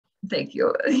Thank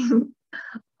you.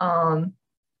 um,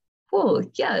 cool.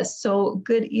 Yeah. So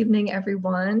good evening,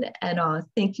 everyone. And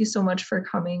thank you so much for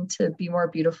coming to Be More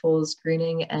Beautiful's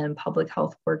Greening and Public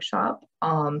Health Workshop.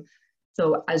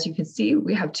 So as you can see,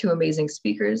 we have two amazing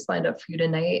speakers lined up for you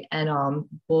tonight, and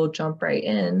we'll jump right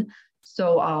in.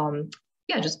 So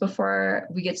yeah, just before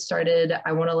we get started,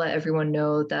 I want to let everyone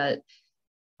know that,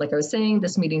 like I was saying,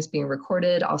 this meeting's being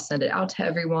recorded. I'll send it out to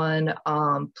everyone.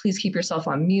 Please keep yourself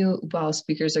on mute while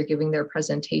speakers are giving their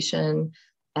presentation.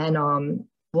 And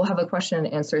we'll have a question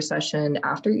and answer session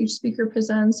after each speaker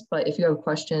presents. But if you have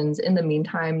questions in the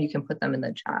meantime, you can put them in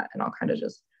the chat and I'll kind of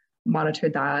just monitor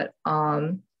that.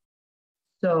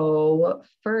 So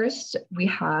first, we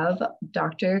have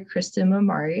Dr. Kristin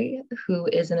Mmari, who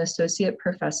is an associate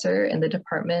professor in the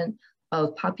Department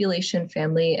of Population,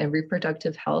 Family, and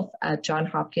Reproductive Health at Johns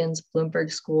Hopkins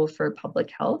Bloomberg School for Public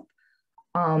Health.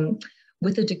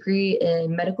 With a degree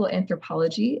in medical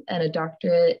anthropology and a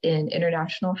doctorate in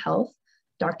international health,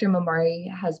 Dr.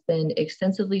 Mmari has been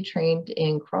extensively trained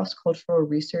in cross-cultural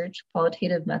research,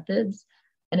 qualitative methods,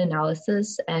 and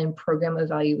analysis, and program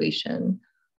evaluation.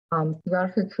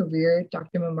 Throughout her career,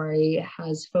 Dr. Mmari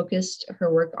has focused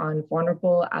her work on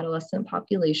vulnerable adolescent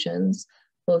populations,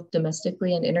 both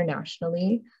domestically and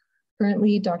internationally.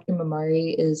 Currently, Dr.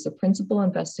 Mmari is a principal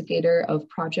investigator of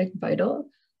Project Vital,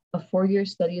 a 4-year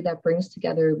study that brings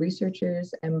together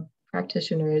researchers and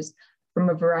practitioners from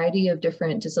a variety of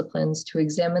different disciplines to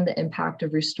examine the impact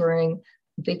of restoring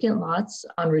vacant lots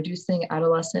on reducing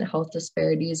adolescent health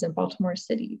disparities in Baltimore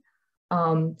City.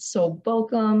 So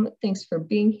welcome, thanks for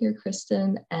being here,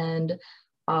 Kristin, and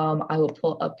I will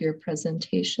pull up your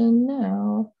presentation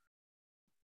now.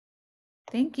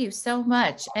 Thank you so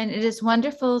much. And it is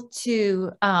wonderful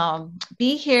to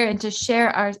be here and to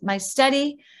share my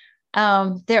study.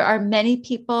 There are many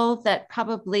people that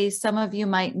probably some of you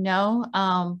might know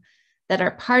that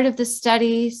are part of the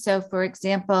study. So for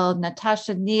example,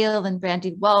 Natasha Neal and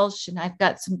Brandy Walsh, and I've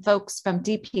got some folks from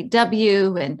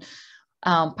DPW and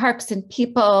Parks and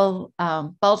People,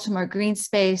 Baltimore Green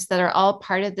Space that are all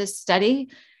part of this study.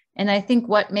 And I think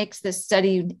what makes this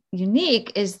study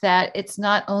unique is that it's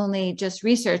not only just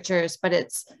researchers, but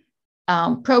it's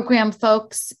program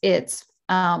folks, it's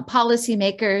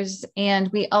policymakers, and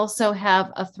we also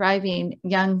have a thriving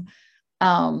young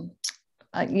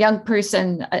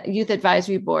person youth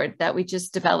advisory board that we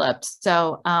just developed.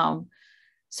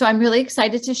 So I'm really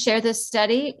excited to share this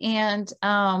study, and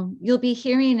you'll be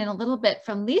hearing in a little bit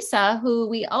from Lisa, who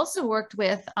we also worked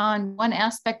with on one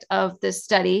aspect of this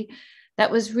study that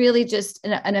was really just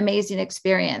an amazing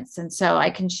experience. And so I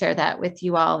can share that with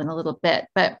you all in a little bit.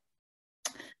 But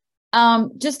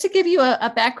just to give you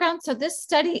a background, so this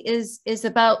study is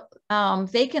about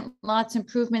vacant lots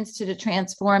improvements to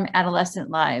transform adolescent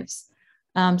lives.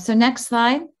 So next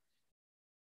slide.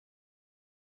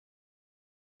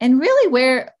 And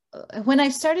really when I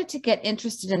started to get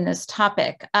interested in this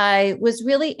topic, I was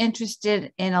really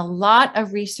interested in a lot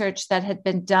of research that had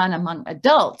been done among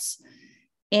adults.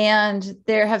 And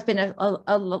there have been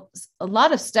a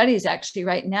lot of studies actually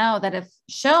right now that have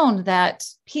shown that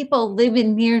people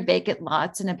living near vacant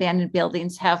lots and abandoned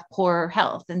buildings have poorer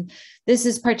health. And this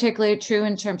is particularly true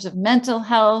in terms of mental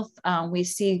health. We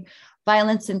see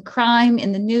violence and crime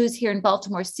in the news here in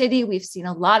Baltimore City. We've seen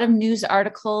a lot of news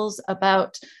articles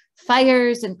about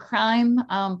fires and crime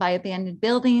by abandoned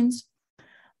buildings.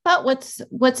 But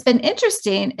what's been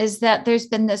interesting is that there's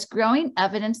been this growing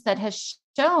evidence that has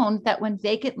shown that when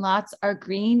vacant lots are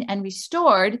green and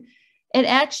restored, it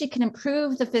actually can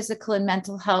improve the physical and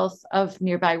mental health of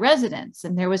nearby residents.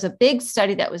 And there was a big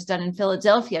study that was done in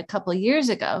Philadelphia a couple of years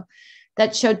ago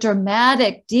that showed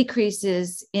dramatic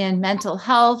decreases in mental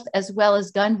health as well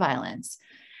as gun violence.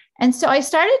 And so I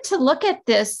started to look at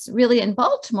this really in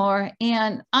Baltimore,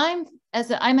 and I'm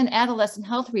an adolescent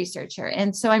health researcher.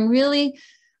 And so I'm really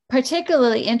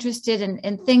particularly interested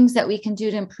in things that we can do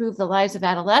to improve the lives of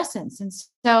adolescents. And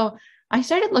so I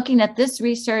started looking at this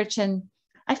research, and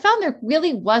I found there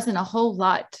really wasn't a whole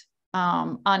lot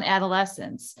on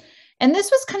adolescents. And this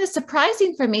was kind of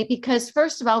surprising for me because,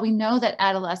 first of all, we know that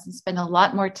adolescents spend a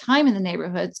lot more time in the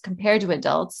neighborhoods compared to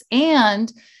adults.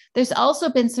 And there's also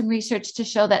been some research to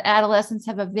show that adolescents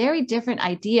have a very different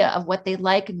idea of what they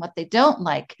like and what they don't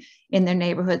like in their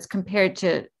neighborhoods compared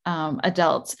to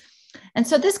adults. And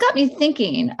so this got me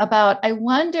thinking about, I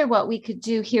wonder what we could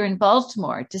do here in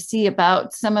Baltimore to see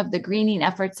about some of the greening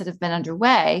efforts that have been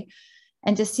underway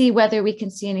and to see whether we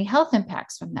can see any health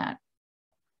impacts from that.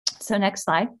 So next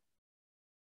slide.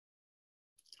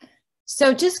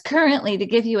 So just currently, to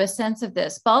give you a sense of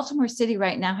this, Baltimore City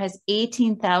right now has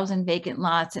 18,000 vacant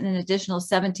lots and an additional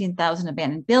 17,000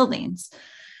 abandoned buildings.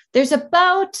 There's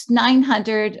about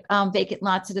 900 vacant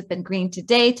lots that have been greened to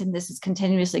date, and this is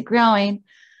continuously growing.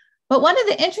 But one of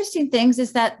the interesting things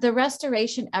is that the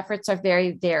restoration efforts are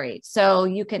very varied. So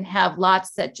you can have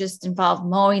lots that just involve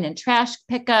mowing and trash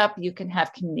pickup. You can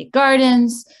have community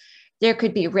gardens. There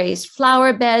could be raised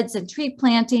flower beds and tree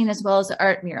planting, as well as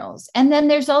art murals. And then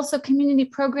there's also community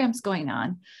programs going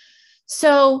on.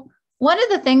 So one of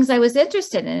the things I was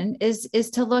interested in is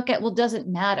to look at, well, does it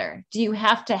matter? Do you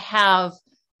have to have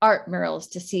art murals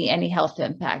to see any health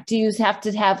impact? Do you have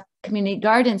to have community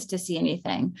gardens to see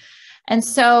anything? And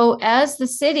so as the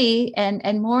city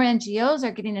and more NGOs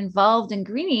are getting involved in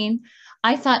greening,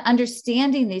 I thought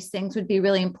understanding these things would be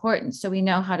really important so we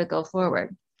know how to go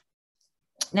forward.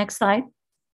 Next slide.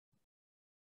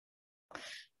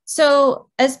 So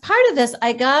as part of this,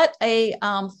 I got a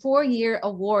 4-year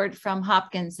award from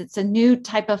Hopkins. It's a new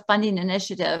type of funding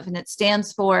initiative, and it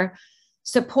stands for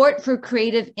Support for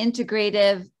Creative,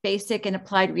 Integrative, Basic, and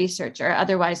Applied Research, or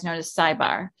otherwise known as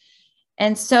SCIBAR.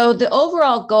 And so the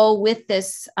overall goal with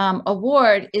this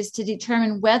award is to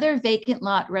determine whether vacant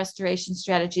lot restoration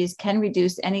strategies can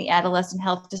reduce any adolescent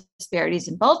health disparities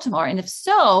in Baltimore. And if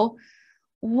so,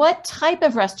 what type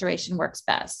of restoration works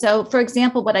best? So for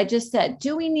example, what I just said,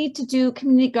 do we need to do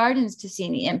community gardens to see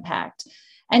any impact?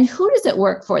 And who does it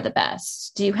work for the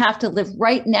best? Do you have to live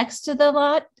right next to the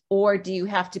lot, or do you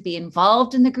have to be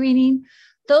involved in the greening?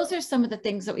 Those are some of the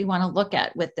things that we want to look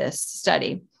at with this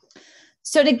study.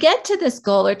 So to get to this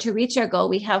goal, or to reach our goal,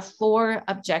 we have 4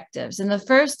 objectives. And the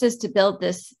first is to build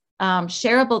this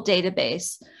shareable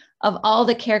database of all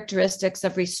the characteristics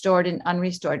of restored and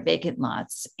unrestored vacant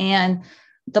lots. And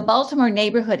the Baltimore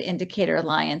Neighborhood Indicator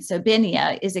Alliance, so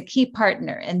BINIA, is a key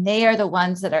partner, and they are the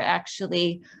ones that are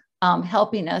actually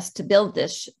helping us to build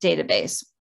this database.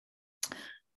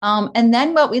 And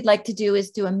then what we'd like to do is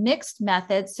do a mixed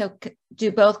method, so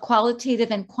do both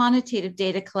qualitative and quantitative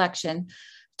data collection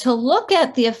to look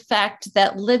at the effect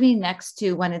that living next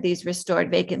to one of these restored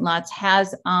vacant lots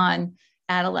has on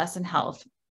adolescent health.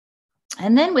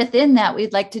 And then within that,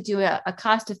 we'd like to do a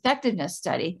cost effectiveness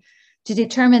study to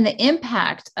determine the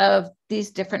impact of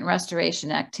these different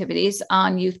restoration activities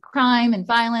on youth crime and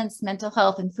violence, mental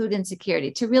health, and food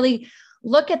insecurity, to really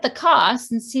look at the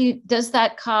cost and see, does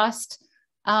that cost,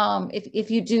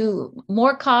 if you do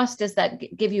more cost, does that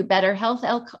give you better health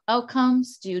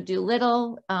outcomes? Do you do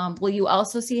little? Will you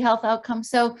also see health outcomes?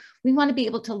 So we want to be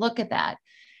able to look at that.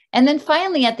 And then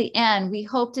finally, at the end, we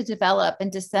hope to develop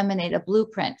and disseminate a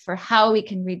blueprint for how we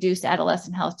can reduce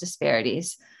adolescent health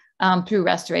disparities through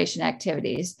restoration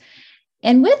activities.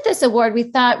 And with this award, we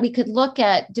thought we could look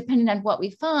at, depending on what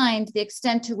we find, the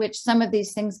extent to which some of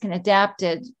these things can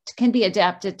be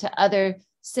adapted to other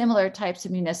similar types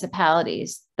of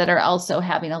municipalities that are also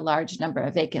having a large number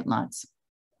of vacant lots.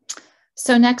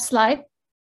 So next slide.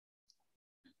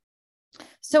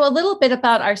 So a little bit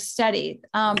about our study.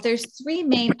 There's 3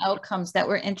 main outcomes that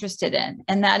we're interested in,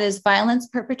 and that is violence,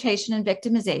 perpetration, and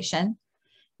victimization,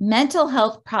 mental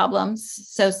health problems,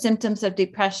 so symptoms of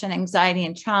depression, anxiety,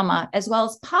 and trauma, as well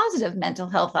as positive mental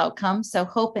health outcomes, so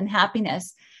hope and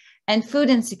happiness, and food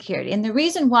insecurity. And the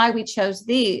reason why we chose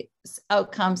these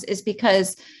outcomes is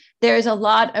because there is a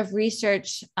lot of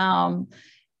research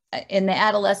in the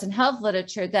adolescent health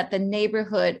literature that the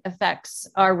neighborhood effects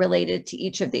are related to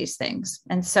each of these things.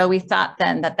 And so we thought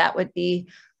then that that would be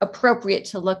appropriate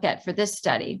to look at for this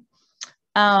study.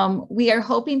 We are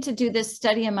hoping to do this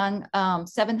study among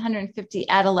 750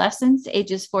 adolescents,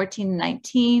 ages 14 and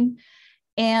 19.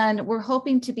 And we're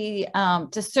hoping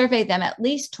to survey them at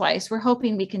least twice. We're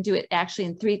hoping we can do it actually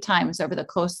in 3 times over the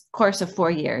course of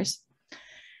 4 years.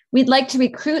 We'd like to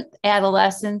recruit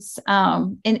adolescents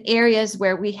in areas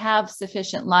where we have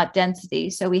sufficient lot density.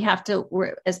 So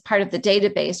as part of the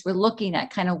database, we're looking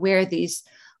at kind of where these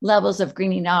levels of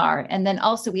greening are. And then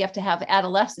also we have to have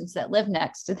adolescents that live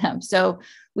next to them. So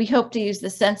we hope to use the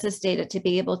census data to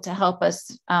be able to help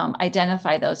us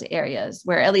identify those areas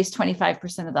where at least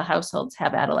 25% of the households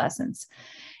have adolescents.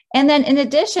 And then in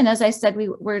addition, as I said,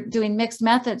 we're doing mixed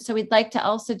methods. So we'd like to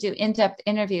also do in-depth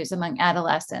interviews among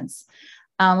adolescents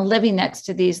living next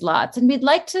to these lots. And we'd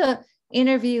like to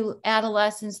interview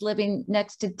adolescents living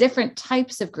next to different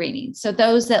types of greening. So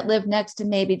those that live next to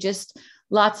maybe just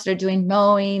lots that are doing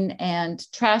mowing and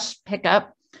trash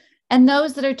pickup, and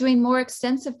those that are doing more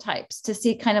extensive types to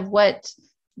see kind of what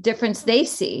difference they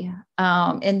see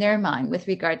in their mind with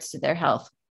regards to their health.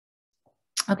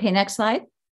 Okay, next slide.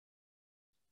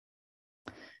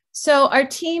 So our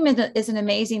team is an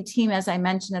amazing team, as I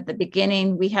mentioned at the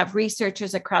beginning. We have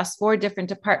researchers across 4 different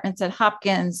departments at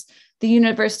Hopkins, the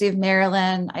University of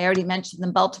Maryland. I already mentioned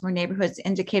the Baltimore Neighborhoods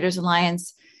Indicators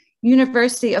Alliance,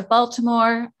 University of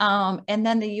Baltimore, and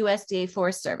then the USDA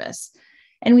Forest Service.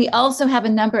 And we also have a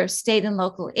number of state and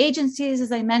local agencies,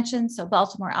 as I mentioned. So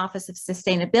Baltimore Office of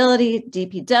Sustainability,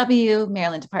 DPW,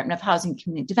 Maryland Department of Housing and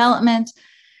Community Development,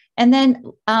 and then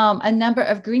a number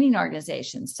of greening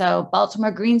organizations. So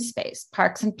Baltimore Green Space,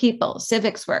 Parks and People,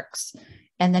 Civics Works,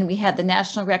 and then we had the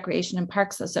National Recreation and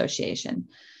Parks Association.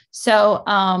 So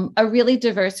a really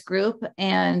diverse group,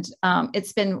 and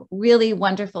it's been really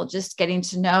wonderful just getting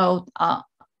to know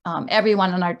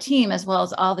everyone on our team, as well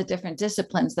as all the different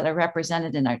disciplines that are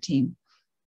represented in our team.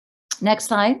 Next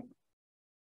slide.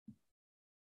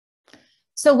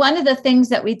 So one of the things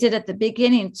that we did at the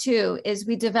beginning too, is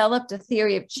we developed a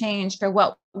theory of change for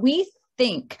what we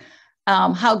think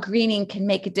how greening can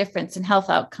make a difference in health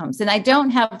outcomes. And I don't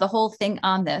have the whole thing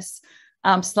on this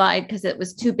slide because it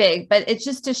was too big, but it's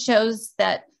just to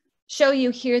show you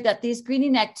here that these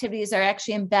greening activities are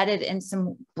actually embedded in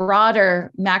some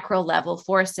broader macro level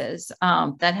forces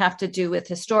that have to do with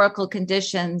historical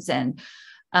conditions and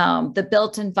the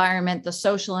built environment, the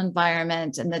social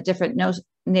environment, and the different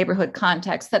neighborhood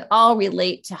contexts that all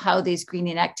relate to how these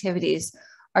greening activities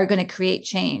are going to create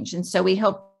change. And so we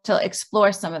hope to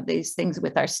explore some of these things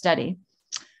with our study.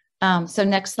 So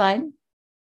next slide.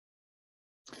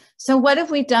 So what have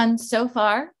we done so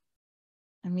far?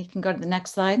 And we can go to the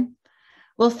next slide.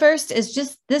 Well, first is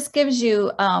just, this gives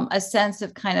you a sense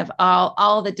of kind of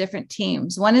all the different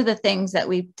teams. One of the things that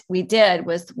we did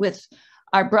was with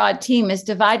our broad team is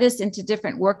divide us into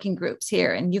different working groups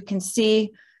here. And you can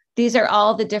see these are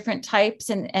all the different types.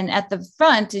 And at the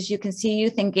front, as you can see,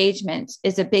 youth engagement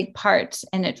is a big part,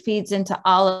 and it feeds into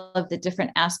all of the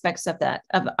different aspects of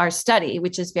our study,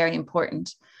 which is very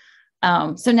important.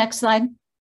 So next slide.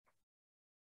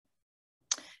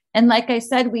 And like I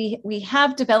said, we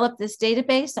have developed this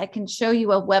database. I can show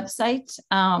you a website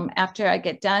after I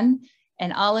get done,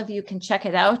 and all of you can check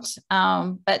it out.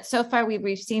 But so far,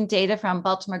 we've seen data from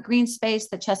Baltimore Green Space,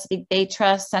 the Chesapeake Bay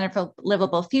Trust, Center for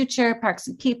Livable Future, Parks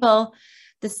and People,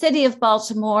 the City of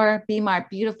Baltimore, BMART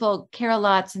Beautiful, Carol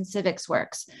Lots, and Civics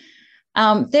Works.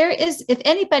 There is, if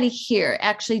anybody here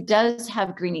actually does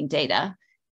have greening data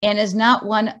and is not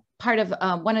part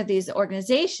of one of these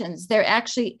organizations, there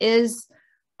actually is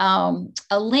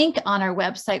a link on our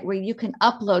website where you can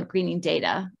upload greening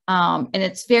data. And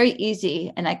it's very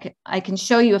easy. And I can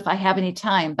show you if I have any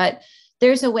time, but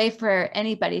there's a way for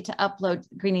anybody to upload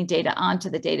greening data onto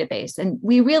the database. And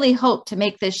we really hope to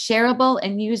make this shareable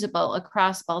and usable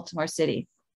across Baltimore City.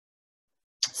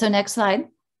 So next slide.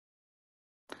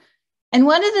 And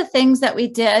one of the things that we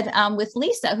did with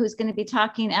Lisa, who's going to be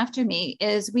talking after me,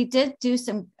 is we did do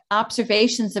some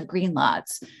observations of green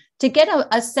lots to get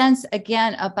a sense,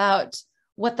 again, about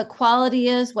what the quality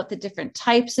is, what the different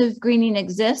types of greening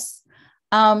exists.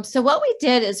 So what we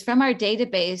did is, from our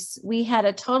database, we had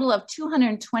a total of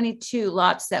 222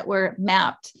 lots that were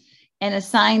mapped and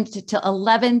assigned to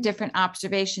 11 different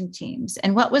observation teams.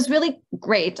 And what was really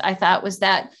great, I thought, was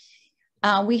that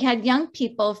we had young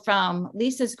people from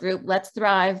Lisa's group, Let's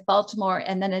Thrive, Baltimore,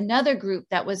 and then another group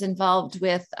that was involved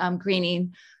with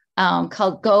greening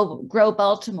called Grow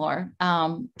Baltimore.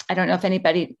 I don't know if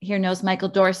anybody here knows Michael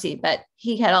Dorsey, but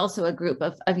he had also a group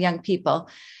of young people.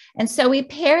 And so we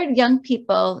paired young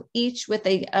people, each with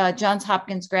a Johns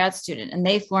Hopkins grad student, and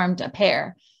they formed a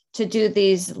pair to do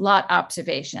these lot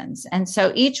observations. And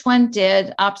so each one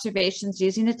did observations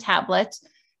using a tablet,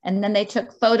 and then they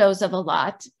took photos of a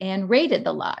lot and rated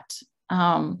the lot.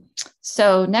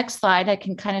 So next slide, I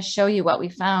can kind of show you what we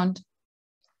found.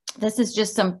 This is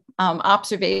just some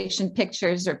observation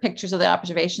pictures, or pictures of the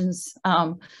observations.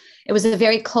 It was a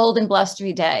very cold and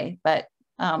blustery day, but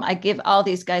I give all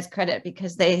these guys credit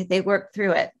because they worked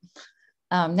through it.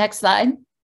 Next slide.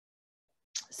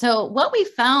 So what we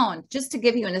found, just to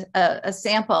give you a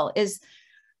sample, is,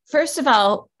 first of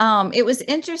all, it was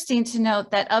interesting to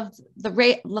note that of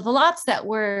the lots that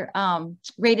were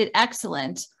rated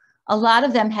excellent, a lot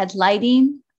of them had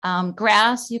lighting,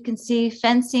 grass, you can see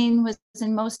fencing was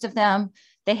in most of them.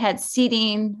 They had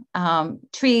seating,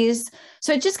 trees.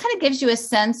 So it just kind of gives you a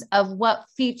sense of what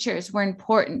features were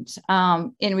important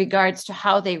in regards to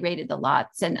how they rated the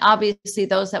lots. And obviously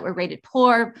those that were rated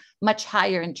poor, much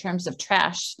higher in terms of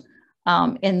trash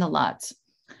in the lots.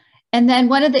 And then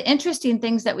one of the interesting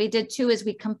things that we did too is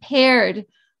we compared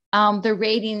the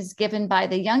ratings given by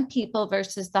the young people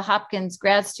versus the Hopkins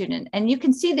grad student. And you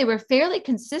can see they were fairly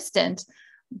consistent.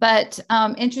 But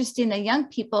interesting, the young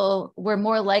people were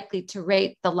more likely to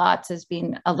rate the lots as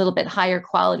being a little bit higher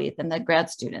quality than the grad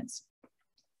students.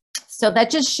 So that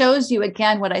just shows you,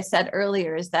 again, what I said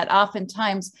earlier, is that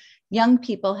oftentimes young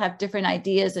people have different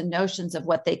ideas and notions of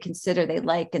what they consider they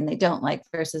like and they don't like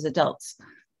versus adults.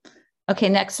 Okay,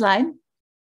 next slide.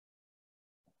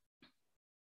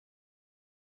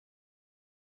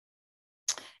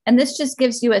 And this just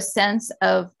gives you a sense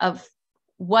of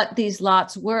what these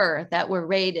lots were that were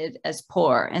rated as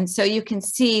poor. And so you can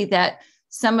see that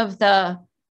some of the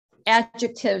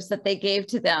adjectives that they gave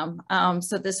to them.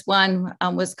 So this one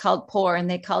was called poor, and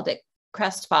they called it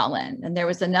crestfallen. And there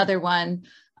was another one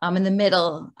in the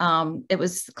middle. It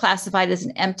was classified as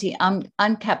an empty,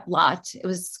 unkept lot. It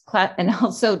was and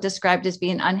also described as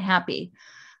being unhappy.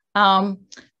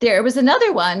 There was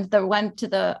another one, the one to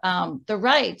the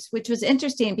right, which was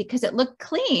interesting because it looked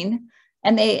clean,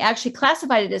 and they actually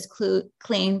classified it as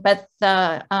clean, but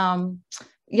the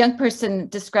young person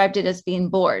described it as being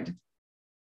bored.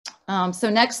 So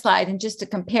next slide, and just to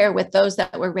compare with those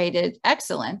that were rated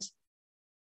excellent,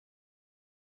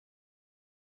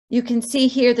 you can see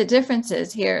here the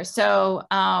differences here. So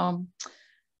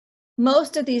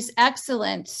most of these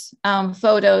excellent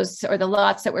photos, or the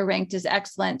lots that were ranked as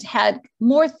excellent, had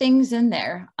more things in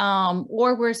there,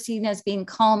 or were seen as being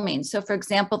calming. So for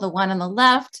example, the one on the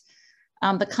left,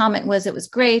 the comment was, it was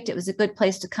great. It was a good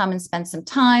place to come and spend some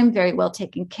time, very well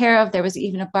taken care of. There was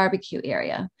even a barbecue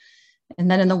area. And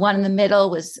then in the one in the middle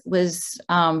was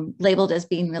labeled as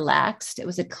being relaxed. It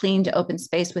was a cleaned open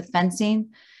space with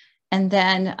fencing. And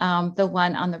then the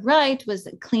one on the right was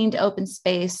a cleaned open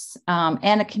space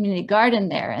and a community garden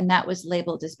there. And that was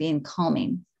labeled as being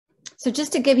calming. So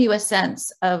just to give you a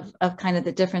sense of kind of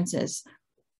the differences.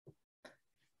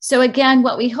 So again,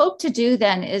 what we hope to do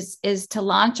then is to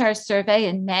launch our survey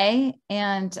in May.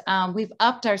 And we've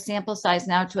upped our sample size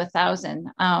now to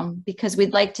 1,000 because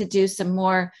we'd like to do some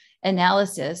more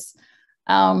analysis.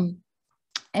 And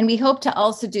we hope to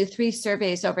also do 3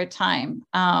 surveys over time.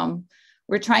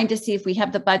 We're trying to see if we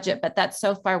have the budget, but that's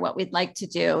so far what we'd like to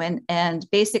do. And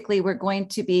basically, we're going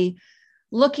to be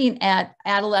looking at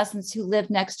adolescents who live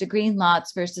next to green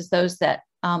lots versus those that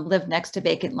live next to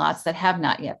vacant lots that have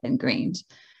not yet been greened.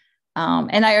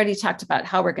 And I already talked about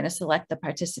how we're going to select the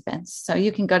participants. So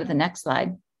you can go to the next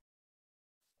slide.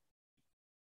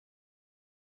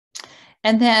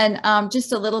 And then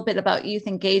just a little bit about youth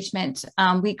engagement.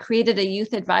 We created a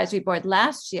youth advisory board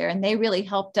last year, and they really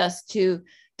helped us to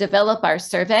develop our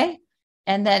survey.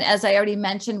 And then, as I already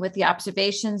mentioned with the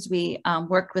observations, we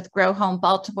worked with Grow Home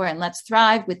Baltimore and Let's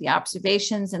Thrive with the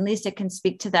observations, and Lisa can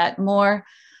speak to that more.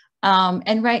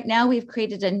 And right now we've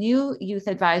created a new youth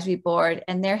advisory board,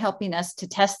 and they're helping us to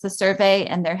test the survey,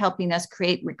 and they're helping us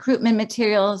create recruitment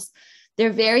materials.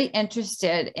 They're very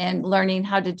interested in learning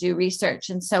how to do research.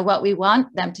 And so what we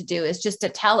want them to do is just to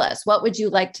tell us, what would you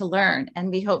like to learn? And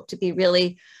we hope to be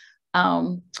really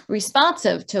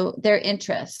responsive to their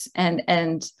interests.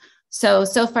 And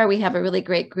so far we have a really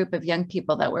great group of young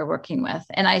people that we're working with.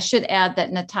 And I should add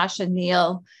that Natasha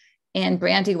Neal and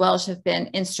Brandy Welsh have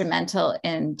been instrumental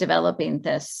in developing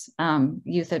this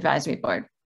youth advisory board.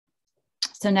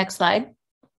 So next slide.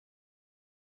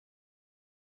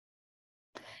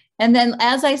 And then,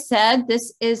 as I said,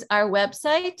 this is our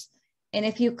website. And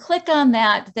if you click on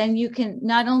that, then you can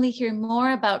not only hear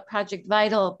more about Project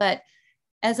Vital, but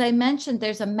as I mentioned,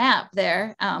 there's a map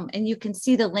there, and you can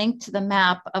see the link to the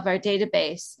map of our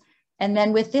database. And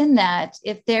then within that,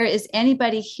 if there is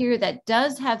anybody here that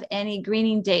does have any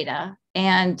greening data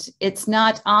and it's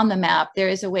not on the map, there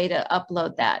is a way to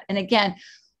upload that. And again,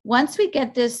 once we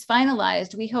get this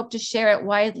finalized, we hope to share it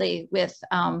widely with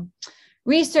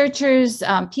researchers,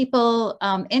 people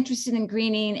interested in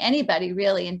greening, anybody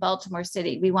really in Baltimore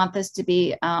City. We want this to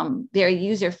be very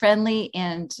user-friendly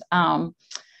and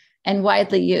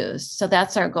widely used. So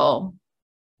that's our goal.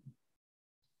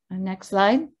 Next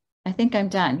slide. I think I'm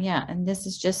done. Yeah. And this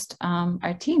is just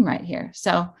our team right here.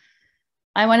 So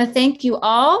I want to thank you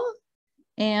all,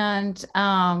 and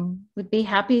would be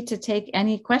happy to take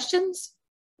any questions.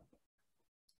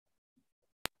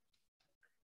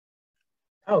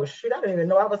 Oh, shoot, I didn't even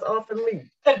know I was off of mute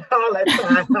all that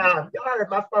time. Y'all heard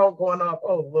my phone going off.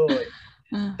 Oh, Lord.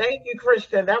 Thank you,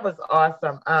 Kristin. That was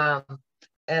awesome.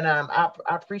 And I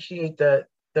appreciate the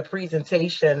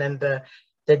presentation and the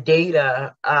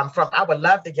data I would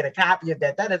love to get a copy of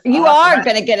that. That is you awesome. are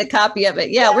going to get a copy of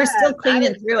it. Yeah, yes, we're still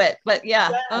cleaning through it, but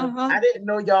yeah. Yes, I didn't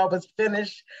know y'all was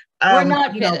finished. We're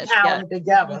not finished. Counting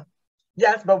together.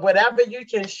 Yes, but whatever you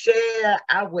can share,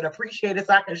 I would appreciate it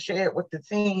so I can share it with the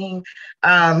team.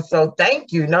 So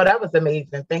thank you. No, that was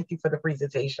amazing. Thank you for the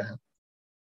presentation.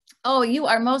 Oh, you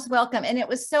are most welcome. And it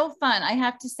was so fun. I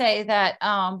have to say that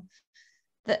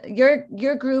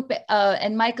your group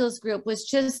and Michael's group was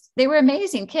just, they were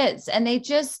amazing kids. And they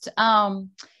just,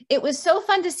 it was so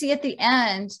fun to see at the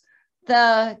end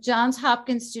the Johns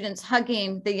Hopkins students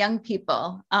hugging the young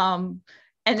people and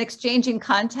exchanging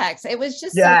contacts. It was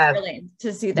just so thrilling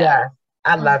to see that. Yeah,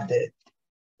 I loved it.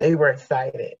 They were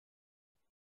excited.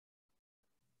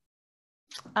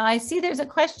 I see there's a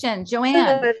question.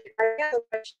 Joanne.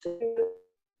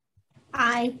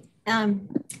 Hi,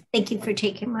 thank you for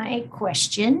taking my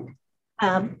question.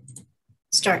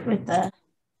 Start with the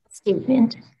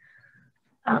statement.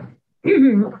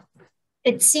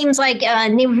 It seems like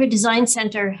Neighborhood Design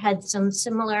Center had some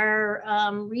similar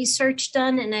research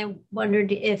done, and I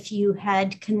wondered if you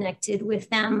had connected with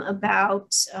them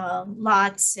about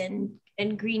lots and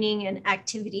greening and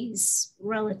activities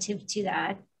relative to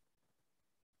that.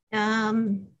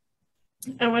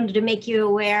 I wanted to make you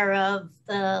aware of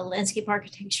the Landscape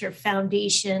Architecture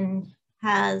Foundation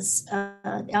has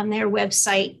on their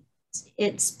website,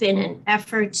 it's been an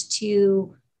effort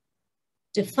to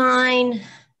define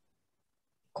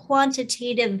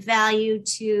quantitative value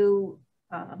to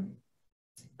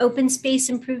open space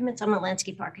improvements. I'm a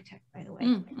landscape architect, by the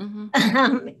way.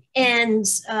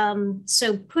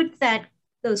 So put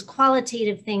those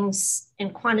qualitative things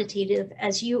and quantitative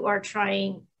as you are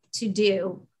trying to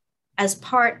do as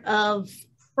part of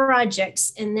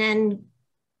projects, and then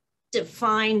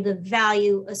define the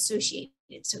value associated.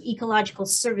 So ecological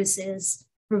services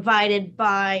provided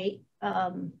by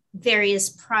various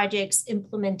projects,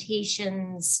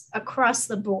 implementations across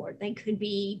the board. They could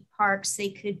be parks, they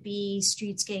could be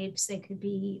streetscapes, they could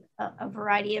be a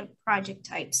variety of project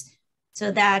types.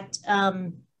 So that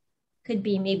could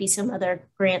be maybe some other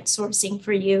grant sourcing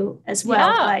for you as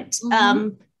well. Yeah.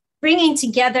 But bringing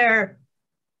together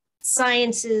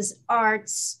sciences,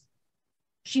 arts,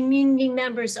 community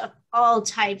members of all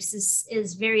types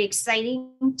is very exciting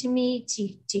to me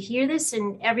to hear this,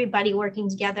 and everybody working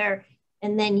together,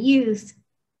 and then youth.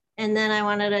 And then I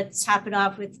wanted to top it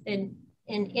off with an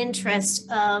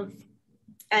interest of,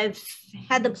 I've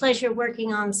had the pleasure of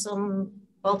working on some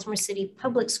Baltimore City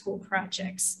public school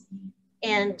projects.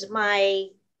 And my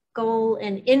goal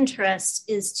and interest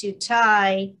is to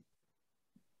tie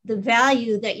the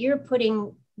value that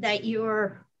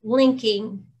you're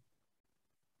linking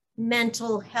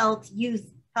mental health,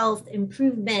 youth health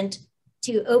improvement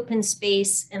to open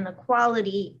space and the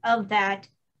quality of that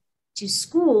to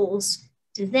schools,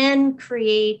 to then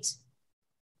create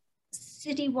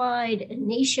citywide, a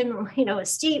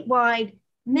statewide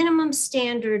minimum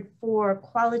standard for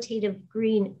qualitative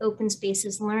green open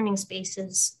spaces, learning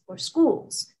spaces for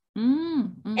schools.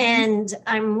 Mm-hmm. And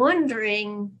I'm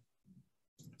wondering,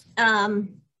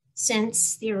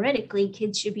 since theoretically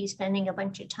kids should be spending a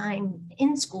bunch of time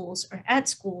in schools or at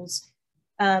schools,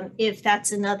 if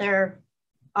that's another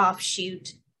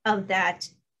offshoot of that.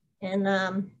 And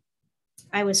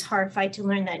I was horrified to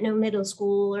learn that no middle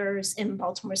schoolers in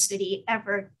Baltimore City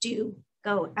ever do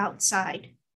go outside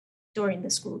during the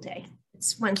school day.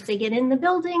 It's once they get in the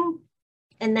building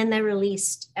and then they're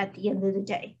released at the end of the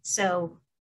day. So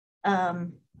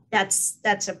that's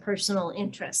a personal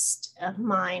interest of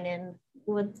mine, and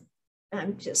would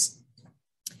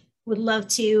love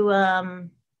to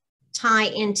tie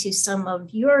into some of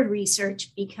your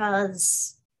research,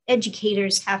 because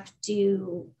educators have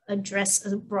to address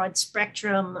a broad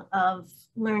spectrum of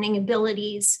learning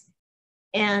abilities.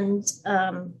 And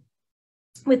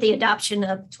with the adoption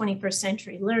of 21st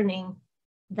century learning,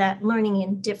 that learning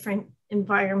in different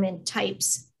environment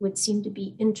types would seem to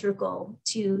be integral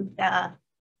to the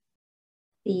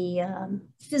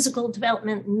physical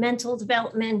development, mental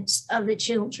development of the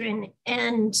children,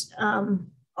 and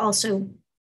also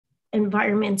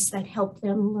environments that help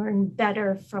them learn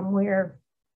better from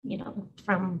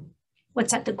from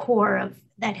what's at the core of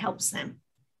that helps them.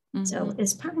 Mm-hmm. So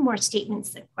there's probably more statements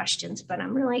than questions, but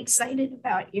I'm really excited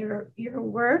about your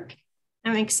work.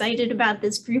 I'm excited about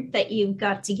this group that you've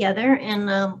got together,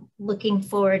 and looking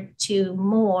forward to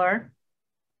more.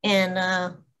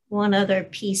 And one other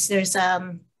piece, there's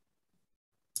a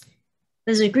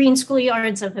Green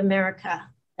Schoolyards of America,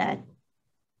 that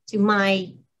to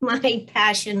my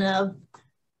passion of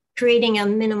creating a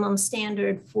minimum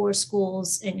standard for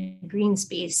schools and green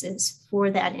spaces for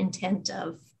that intent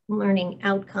of learning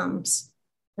outcomes,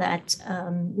 that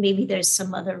maybe there's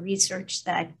some other research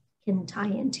that can tie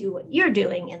into what you're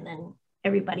doing, and then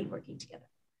everybody working together.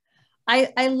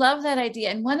 I love that idea.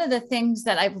 And one of the things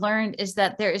that I've learned is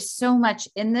that there is so much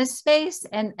in this space.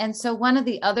 And so one of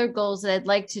the other goals that I'd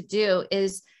like to do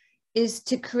is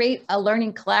to create a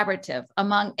learning collaborative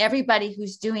among everybody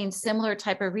who's doing similar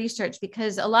type of research,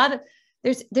 because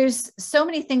there's so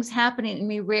many things happening, and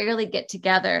we rarely get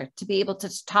together to be able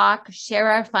to talk, share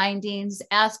our findings,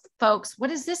 ask folks, what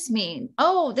does this mean?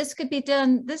 Oh, this could be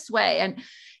done this way.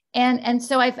 And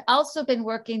so I've also been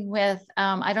working with,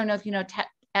 I don't know if you know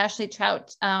Ashley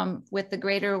Trout with the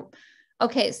Greater.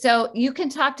 Okay, so you can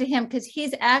talk to him because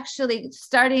he's actually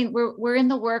starting, we're in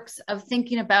the works of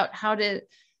thinking about how to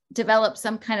develop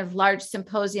some kind of large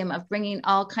symposium of bringing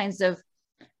all kinds of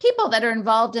people that are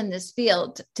involved in this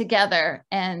field together,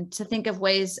 and to think of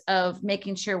ways of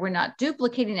making sure we're not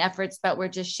duplicating efforts, but we're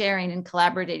just sharing and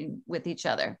collaborating with each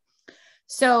other.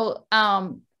 So,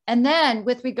 and then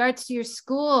with regards to your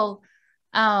school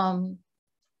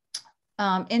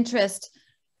interest,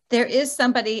 there is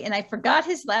somebody, and I forgot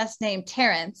his last name,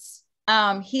 Terrence.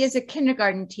 He is a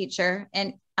kindergarten teacher,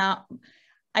 and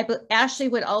Ashley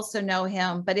would also know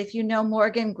him, but if you know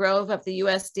Morgan Grove of the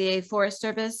USDA Forest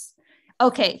Service,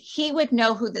 okay, he would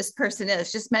know who this person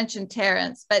is. Just mention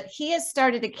Terrence, but he has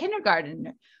started a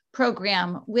kindergarten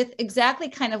program with exactly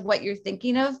kind of what you're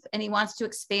thinking of, and he wants to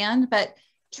expand, but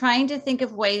trying to think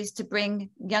of ways to bring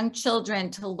young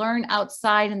children to learn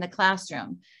outside in the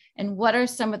classroom. And what are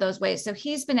some of those ways? So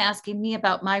he's been asking me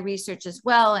about my research as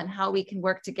well and how we can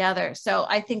work together. So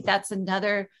I think that's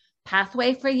another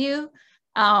pathway for you.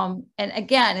 And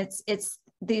again, it's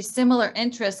these similar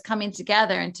interests coming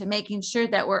together into making sure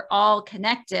that we're all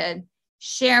connected,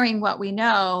 sharing what we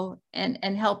know,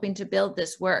 and helping to build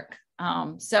this work.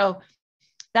 So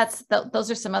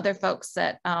those are some other folks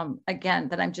that, again,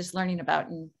 that I'm just learning about,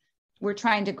 and we're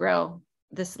trying to grow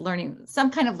this learning, some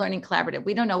kind of learning collaborative.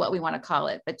 We don't know what we want to call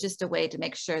it, but just a way to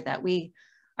make sure that we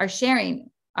are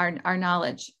sharing our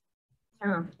knowledge.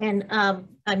 And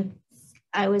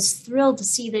I was thrilled to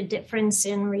see the difference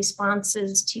in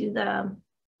responses to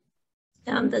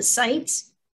the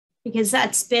sites, because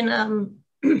that's been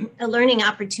a learning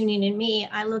opportunity to me.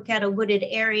 I look at a wooded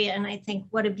area and I think,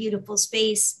 what a beautiful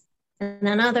space. And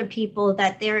then other people,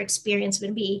 that their experience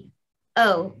would be,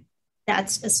 oh,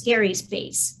 that's a scary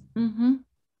space. Mm-hmm.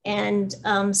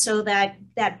 And so that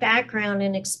background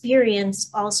and experience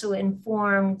also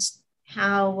informed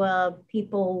how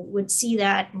people would see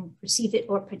that and perceive it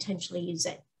or potentially use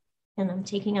it. And I'm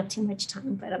taking up too much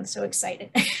time, but I'm so excited.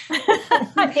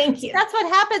 Thank you. That's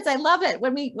what happens. I love it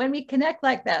when we connect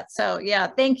like that. So yeah,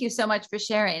 thank you so much for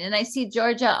sharing. And I see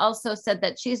Georgia also said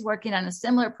that she's working on a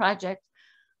similar project,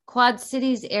 Quad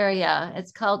Cities area.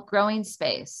 It's called Growing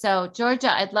Space. So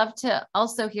Georgia, I'd love to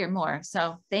also hear more.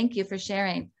 So thank you for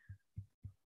sharing.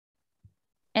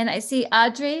 And I see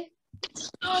Audrey.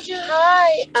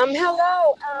 Hi.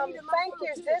 Hello. Thank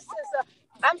you. This is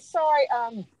I'm sorry.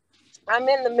 I'm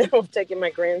in the middle of taking my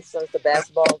grandsons to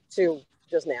basketball too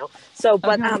just now. So,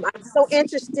 but I'm so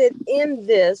interested in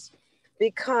this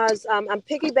because I'm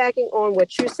piggybacking on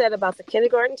what you said about the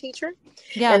kindergarten teacher.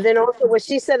 Yeah. And then also what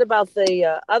she said about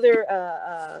the other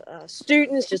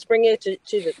students, just bringing it to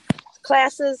the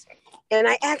classes. And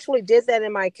I actually did that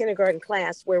in my kindergarten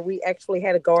class, where we actually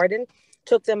had a garden.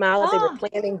 Took them out. They were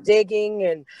planting,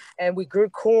 digging, and we grew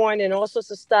corn and all sorts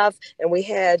of stuff. And we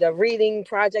had reading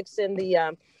projects in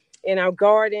the in our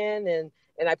garden,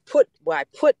 and I put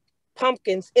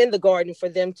pumpkins in the garden for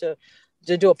them to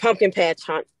do a pumpkin patch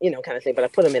hunt, kind of thing. But I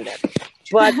put them in there.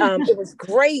 But it was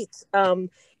great.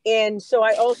 And so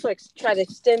I also try to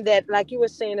extend that, like you were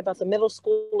saying about the middle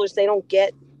schoolers, they don't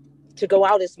get to go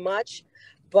out as much.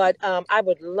 But I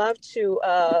would love to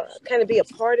kind of be a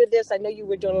part of this. I know you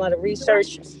were doing a lot of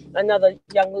research. Another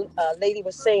young lady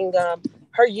was saying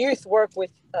her youth work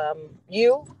with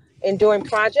you in doing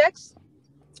projects.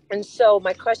 And so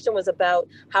my question was about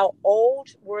how old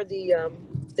were the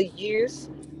youth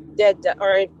that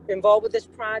are involved with this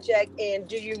project? And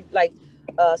do you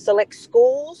select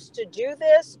schools to do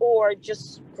this, or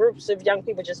just groups of young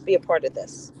people just be a part of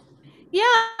this?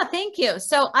 Yeah, thank you.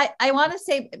 So I want to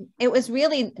say it was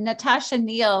really Natasha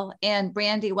Neal and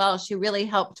Brandy Welsh who really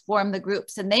helped form the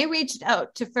groups, and they reached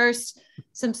out to first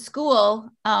some school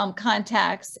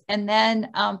contacts, and then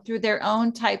through their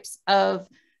own types of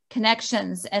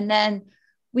connections. And then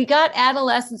we got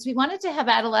adolescents. We wanted to have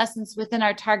adolescents within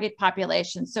our target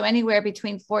population. So anywhere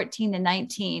between 14 and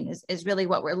 19 is really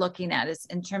what we're looking at, is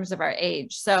in terms of our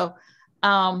age. So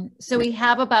we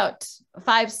have about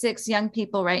 5-6 young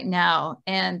people right now,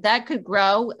 and that could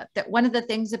grow. That one of the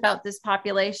things about this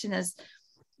population is,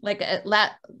 like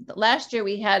last year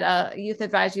we had a youth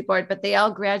advisory board, but they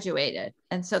all graduated.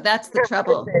 And so that's the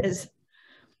trouble, is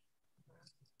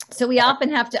so we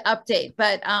often have to update,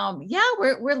 but yeah,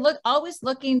 we're always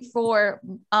looking for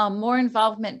more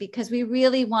involvement, because we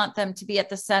really want them to be at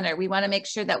the center. We want to make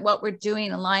sure that what we're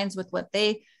doing aligns with what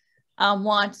they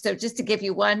want. So just to give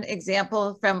you one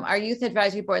example from our youth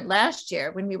advisory board last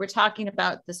year, when we were talking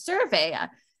about the survey,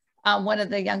 one of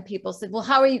the young people said, well,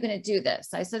 how are you going to do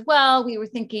this? I said, well, we were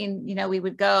thinking, we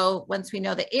would go, once we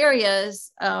know the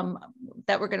areas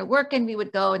that we're going to work in, we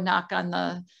would go and knock on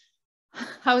the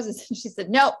houses. And she said,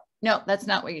 no, that's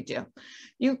not what you do.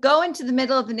 You go into the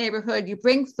middle of the neighborhood, you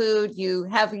bring food, you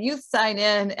have youth sign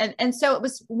in. And so it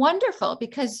was wonderful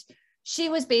because she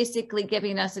was basically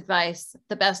giving us advice,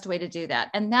 the best way to do that.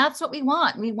 And that's what we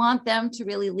want. We want them to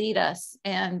really lead us.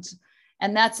 And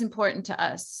that's important to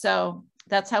us. So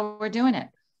that's how we're doing it.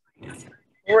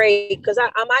 Great. Because I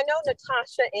know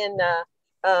Natasha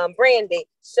and Brandy.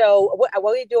 So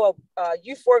we do a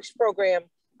youth works program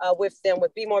with them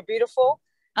with Be More Beautiful.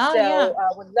 Oh, so yeah.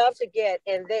 I would love to get,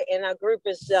 and our group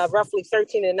is roughly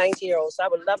 13 and 19-year-olds. So I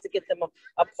would love to get them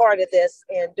a part of this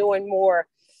and doing more.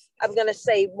 I'm going to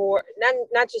say more,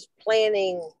 not just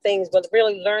planning things, but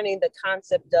really learning the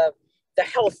concept of the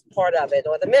health part of it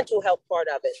or the mental health part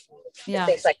of it. Yeah.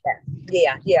 Things like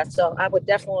that. Yeah. So I would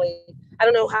definitely, I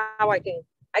don't know how I can,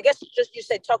 I guess just you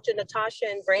said talk to Natasha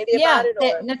and Brandy about it.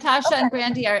 Or? Natasha and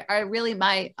Brandy are really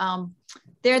my,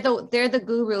 they're the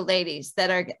guru ladies that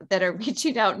are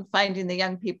reaching out and finding the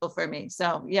young people for me.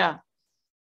 So yeah.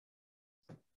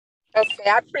 Okay,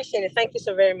 I appreciate it. Thank you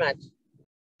so very much.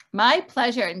 My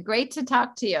pleasure, and great to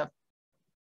talk to you.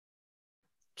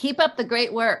 Keep up the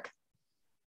great work.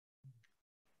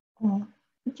 Oh,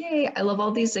 yay, I love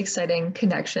all these exciting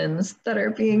connections that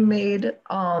are being made.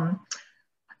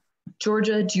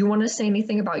 Georgia, do you want to say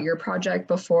anything about your project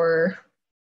before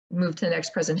we move to the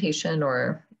next presentation,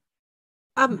 or?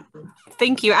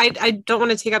 Thank you. I don't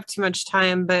want to take up too much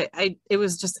time, but it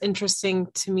was just interesting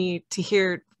to me to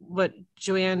hear what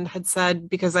Joanne had said,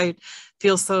 because I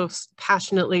feel so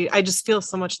passionately, I just feel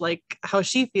so much like how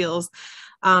she feels.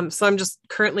 So I'm just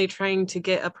currently trying to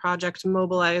get a project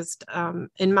mobilized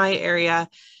in my area,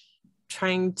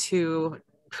 trying to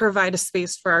provide a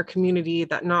space for our community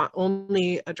that not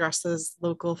only addresses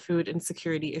local food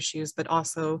insecurity issues, but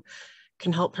also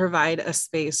can help provide a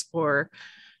space for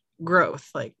growth,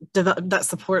 like that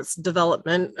supports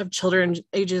development of children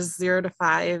ages 0 to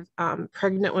 5,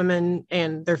 pregnant women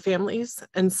and their families.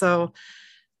 And so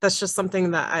that's just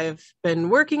something that I've been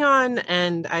working on,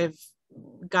 and I've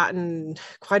gotten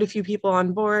quite a few people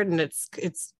on board, and it's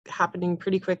happening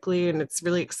pretty quickly, and it's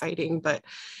really exciting. But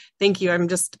thank you. I'm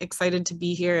just excited to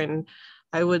be here, and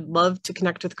I would love to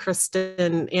connect with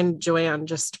Kristin and Joanne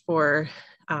just for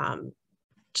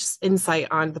just insight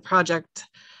on the project.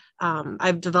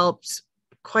 I've developed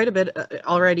quite a bit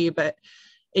already, but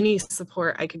any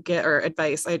support I could get or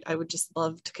advice, I would just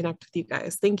love to connect with you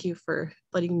guys. Thank you for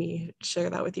letting me share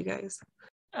that with you guys.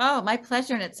 Oh, my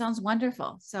pleasure. And it sounds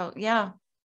wonderful. So yeah,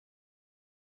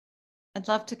 I'd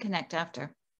love to connect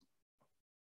after.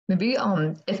 Maybe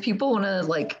if people want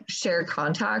to share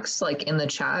contacts in the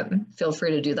chat, feel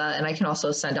free to do that. And I can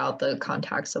also send out the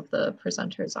contacts of the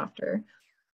presenters after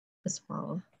as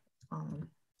well.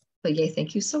 But yay,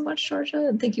 thank you so much, Georgia,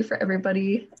 and thank you for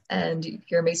everybody and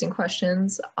your amazing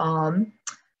questions.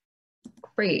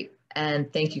 Great,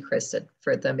 and thank you, Kristin,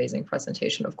 for the amazing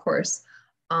presentation, of course.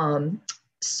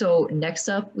 So next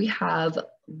up, we have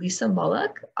Lisa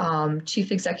Molock,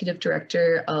 Chief Executive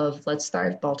Director of Let's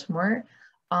Thrive Baltimore.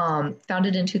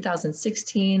 Founded in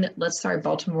 2016, Let's Thrive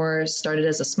Baltimore started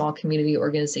as a small community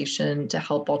organization to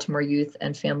help Baltimore youth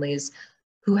and families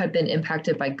who had been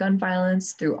impacted by gun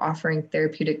violence through offering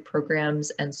therapeutic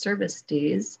programs and service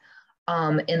days.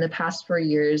 In the past 4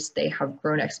 years, they have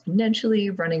grown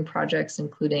exponentially, running projects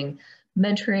including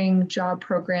mentoring, job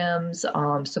programs,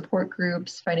 support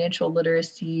groups, financial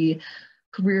literacy,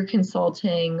 career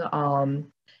consulting,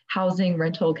 housing,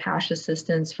 rental, cash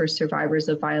assistance for survivors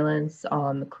of violence,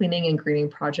 cleaning and greening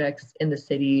projects in the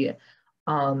city,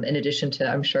 in addition to,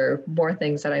 I'm sure, more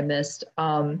things that I missed.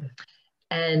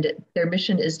 And their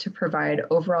mission is to provide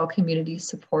overall community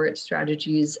support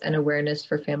strategies and awareness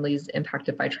for families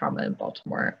impacted by trauma in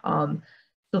Baltimore.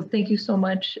 So thank you so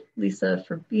much, Lisa,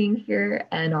 for being here,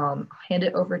 and I'll hand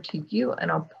it over to you, and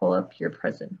I'll pull up your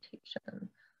presentation.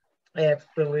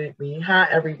 Absolutely. Hi,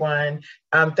 everyone.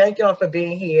 Thank you all for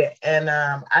being here. And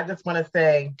I just want to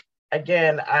say,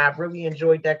 again, I really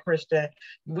enjoyed that, Kristin.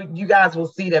 You guys will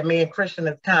see that me and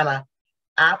Kristin is kind of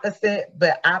opposite,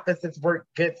 but opposites work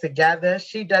good together.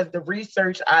 She does the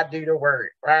research, I do the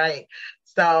work, right?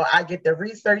 So I get the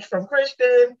research from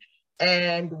Kristin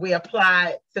and we apply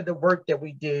it to the work that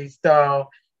we do. So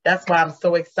that's why I'm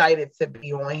so excited to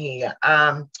be on here.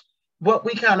 What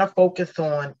we kind of focus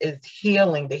on is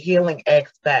healing, the healing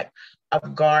aspect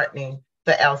of gardening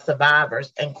for our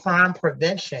survivors and crime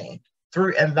prevention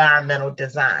through environmental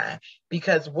design.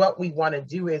 Because what we want to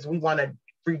do is we want to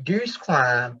reduce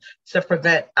crime, to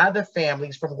prevent other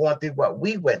families from going through what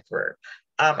we went through.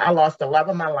 I lost the love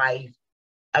of my life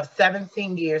of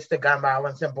 17 years to gun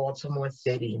violence in Baltimore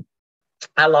City.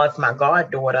 I lost my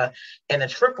goddaughter in a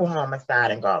triple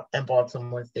homicide in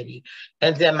Baltimore City.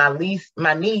 And then my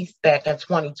niece back in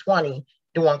 2020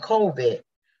 during COVID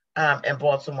in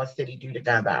Baltimore City due to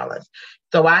gun violence.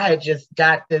 So I had just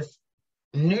got this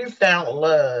newfound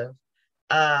love,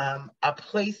 a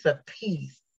place of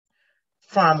peace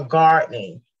from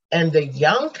gardening. And the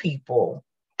young people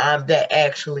that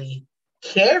actually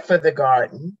care for the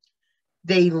garden,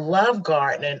 they love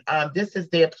gardening. This is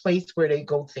their place where they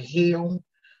go to heal.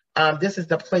 This is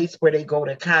the place where they go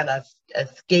to kind of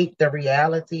escape the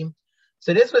reality.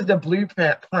 So this was the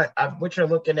blueprint of what you're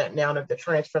looking at now, of the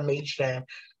transformation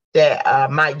that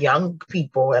my young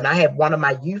people, and I have one of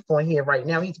my youth on here right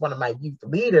now. He's one of my youth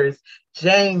leaders,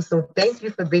 James. So thank you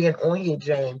for being on here,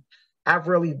 James. I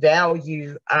really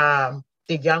value the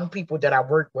young people that I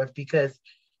work with, because,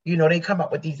 you know, they come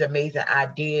up with these amazing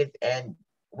ideas and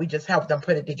we just help them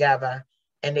put it together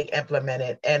and they implement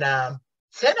it. And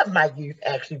 10 of my youth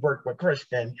actually work with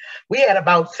Kristin. We had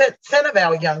about 10 of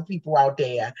our young people out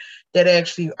there that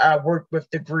actually worked with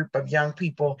the group of young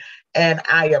people. And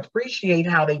I appreciate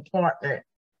how they partnered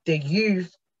the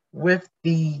youth with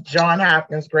the John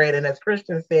Hopkins grad. And as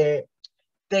Kristin said,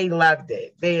 they loved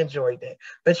it. They enjoyed it.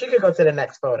 But you can go to the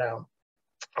next photo.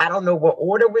 I don't know what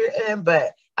order we're in,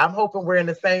 but I'm hoping we're in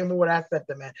the same order I set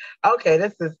them in. Okay,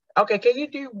 okay. Can you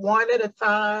do one at a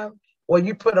time, or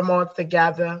you put them all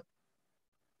together?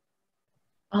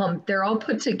 They're all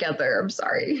put together. I'm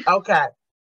sorry. Okay.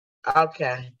 All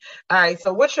right.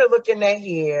 So what you're looking at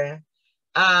here,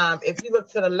 if you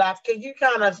look to the left, can you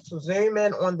kind of zoom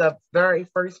in on the very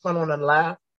first one on the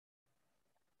left,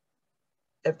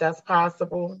 if that's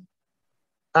possible?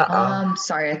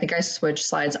 Sorry, I think I switched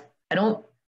slides. I don't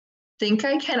think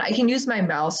I can. I can use my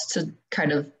mouse to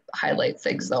kind of highlight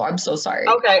things, though. I'm so sorry.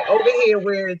 Okay, over here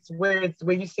where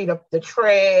you see the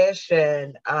trash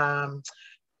and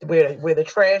where the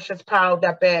trash is piled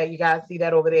up at, you guys see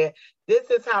that over there. This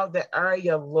is how the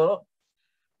area looked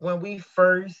when we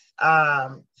first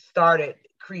started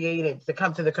creating to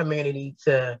come to the community.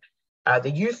 To the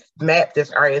youth map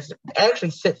this area. It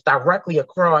actually sits directly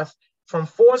across from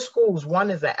 4 schools.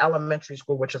 One is an elementary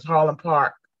school, which is Harlem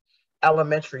Park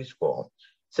Elementary School.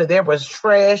 So there was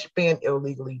trash being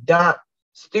illegally dumped.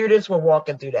 Students were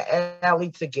walking through the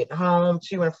alley to get home,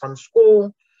 to and from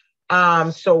school.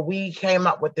 So we came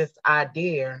up with this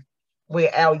idea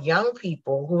where our young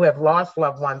people who have lost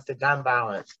loved ones to gun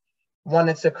violence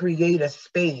wanted to create a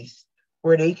space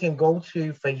where they can go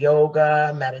to for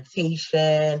yoga,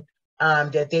 meditation,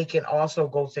 that they can also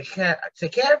go to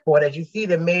care for. As you see,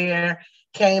 the mayor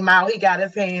came out, he got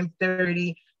his hands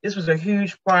dirty. This was a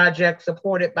huge project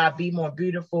supported by Be More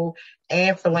Beautiful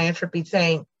and Philanthropy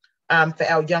Tank for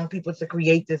our young people to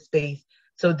create this space.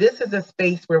 So this is a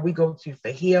space where we go to for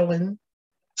healing.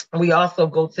 We also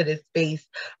go to this space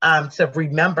to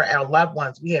remember our loved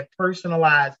ones. We have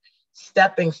personalized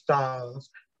stepping stones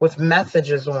with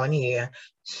messages on here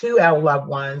to our loved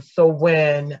ones. So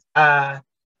when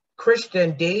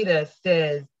Christian data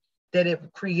says that it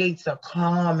creates a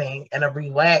calming and a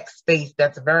relaxed space,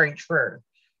 that's very true.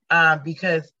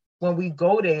 Because when we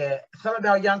go there, some of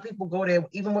our young people go there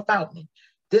even without me.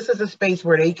 This is a space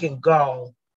where they can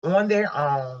go on their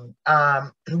own.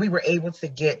 We were able to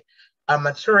get a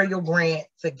material grant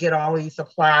to get all these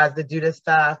supplies to do this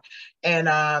stuff. And,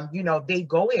 you know, they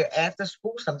go there after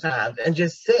school sometimes and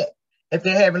just sit. If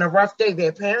they're having a rough day,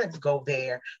 their parents go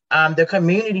there. The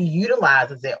community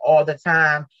utilizes it all the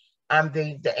time.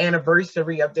 The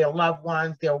anniversary of their loved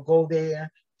ones, they'll go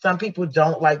there. Some people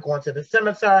don't like going to the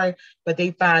cemetery, but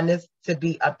they find this to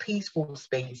be a peaceful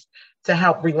space to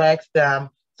help relax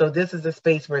them. So this is a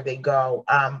space where they go.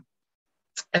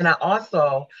 And I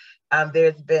also,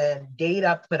 there's been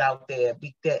data put out there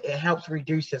that it helps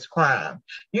reduce this crime.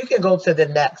 You can go to the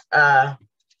next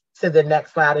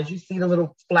slide. As you see the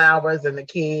little flowers and the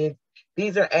kids,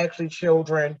 these are actually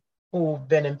children who've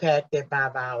been impacted by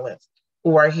violence,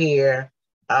 who are here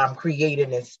creating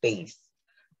this space.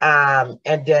 And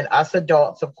then us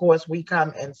adults, of course, we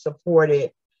come and support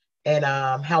it and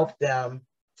help them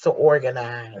to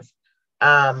organize.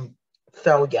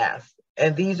 So yes,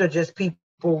 and these are just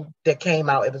people that came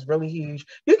out. It was really huge.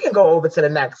 You can go over to the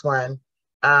next one.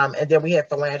 And then we have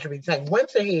Philanthropy Tank.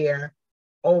 Winter here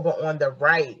over on the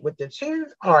right with the 2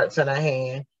 hearts in her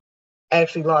hand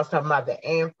actually lost her mother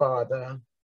and father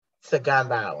to gun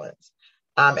violence.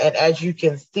 And as you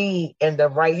can see in the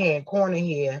right-hand corner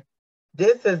here,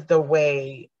 this is the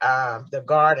way the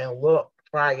garden looked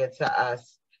prior to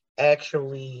us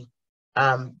actually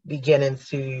beginning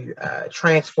to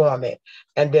transform it.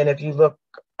 And then if you look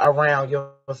around,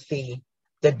 you'll see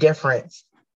the difference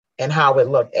in how it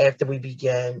looked after we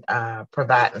began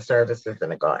providing services in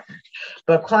the garden.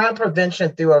 But crime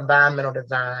prevention through environmental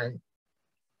design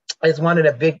is one of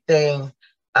the big things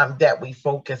that we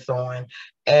focus on.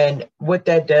 And what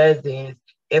that does is,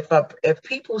 if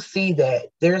people see that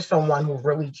there's someone who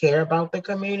really care about the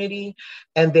community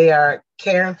and they are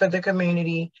caring for the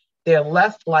community, they're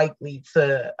less likely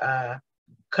to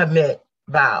commit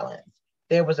violence.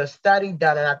 There was a study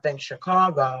done in, I think,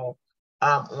 Chicago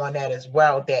on that as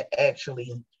well, that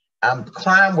actually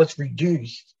crime was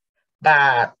reduced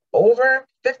by over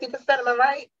 50%, am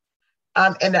I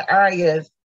right? In the areas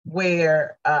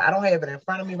where, I don't have it in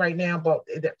front of me right now, but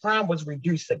the crime was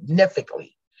reduced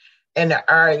significantly in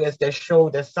the areas that show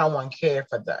that someone cared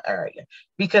for the area.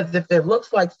 Because if it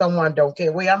looks like someone don't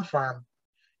care, where I'm from,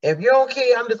 if you don't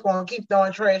care, I'm just going to keep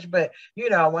throwing trash. But,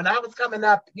 when I was coming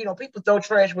up, people throw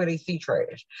trash where they see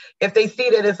trash. If they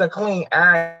see that it's a clean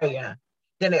area,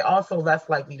 then they're also less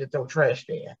likely to throw trash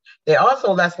there. They're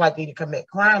also less likely to commit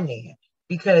crime there,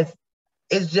 because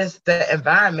it's just the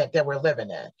environment that we're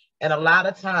living in. And a lot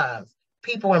of times,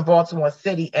 people in Baltimore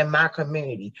City and my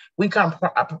community, we become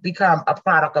a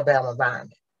product of our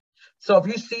environment. So if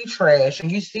you see trash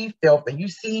and you see filth and you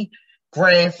see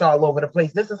grass all over the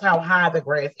place, this is how high the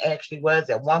grass actually was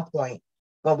at one point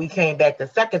when we came back the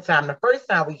second time. The first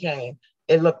time we came,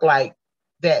 it looked like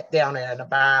that down there in the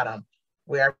bottom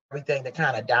where everything that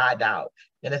kind of died out.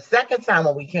 And the second time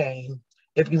when we came,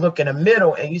 if you look in the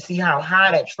middle and you see how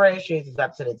high that trash is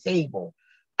up to the table,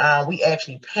 we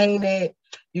actually painted.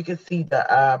 You can see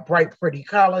the bright, pretty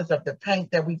colors of the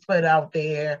paint that we put out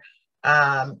there.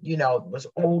 It was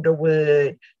older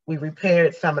wood. We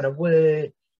repaired some of the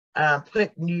wood,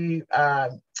 put new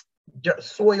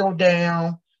soil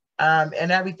down,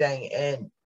 and everything.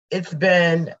 And it's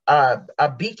been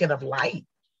a beacon of light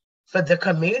for the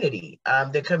community.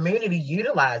 The community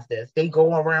utilized this. They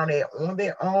go around there on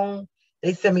their own.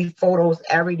 They send me photos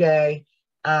every day,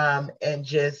 and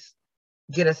just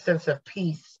get a sense of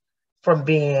peace from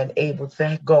being able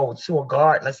to go to a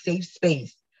garden, a safe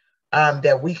space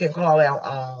that we can call our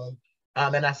own,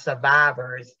 and as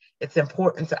survivors. It's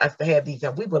important to us to have these,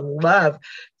 and we would love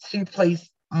to place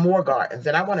more gardens.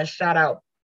 And I want to shout out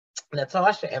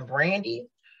Natasha and Brandy,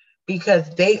 because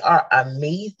they are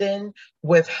amazing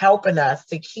with helping us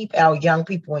to keep our young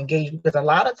people engaged. Because a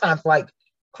lot of times, like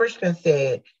Kristin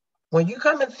said, when you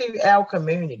come into our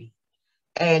community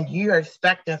and you're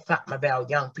expecting something about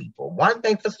young people, one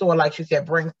thing for sure, like she said,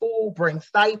 bring food, bring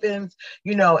stipends,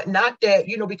 not that,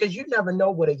 because you never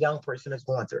know what a young person is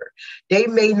going through. They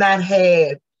may not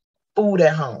have food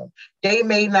at home. They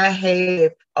may not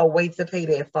have a way to pay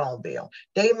their phone bill.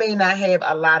 They may not have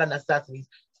a lot of necessities.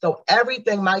 So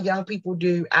everything my young people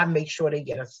do, I make sure they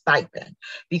get a stipend,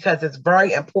 because it's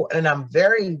very important. And I'm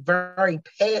very, very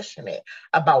passionate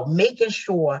about making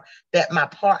sure that my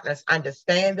partners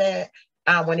understand that.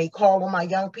 When they call on my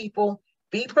young people,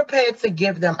 be prepared to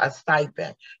give them a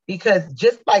stipend, because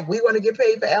just like we want to get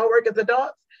paid for our work as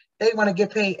adults, they want to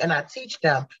get paid, and I teach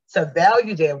them to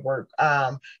value their work,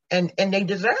 and they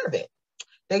deserve it.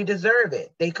 They deserve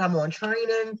it. They come on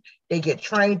trainings, they get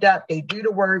trained up, they do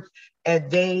the work,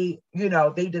 and they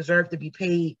deserve to be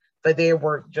paid for their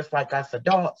work just like us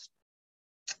adults.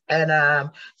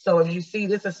 And so if you see,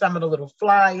 this is some of the little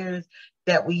flyers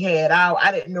that we had out.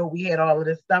 I didn't know we had all of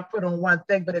this stuff put on one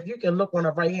thing, but if you can look on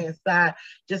the right-hand side,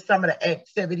 just some of the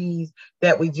activities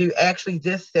that we do. Actually,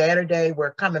 this Saturday,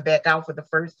 we're coming back out for the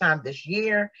first time this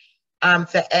year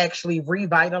to actually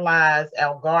revitalize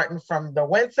our garden from the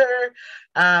winter,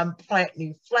 plant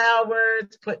new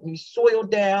flowers, put new soil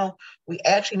down. We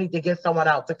actually need to get someone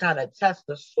out to kind of test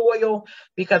the soil,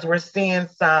 because we're seeing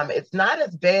it's not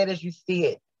as bad as you see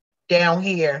it down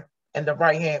here in the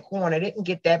right-hand corner. It didn't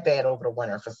get that bad over the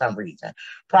winter for some reason,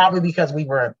 probably because we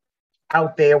were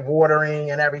out there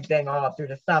watering and everything all through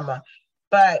the summer.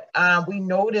 But we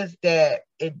noticed that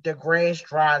the grass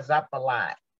dries up a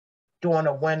lot during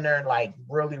the winter, like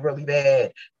really, really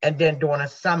bad. And then during the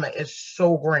summer, it's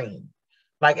so green.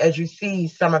 Like, as you see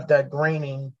some of the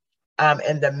greening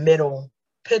in the middle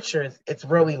pictures, it's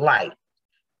really light.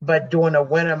 But during the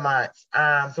winter months,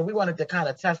 so we wanted to kind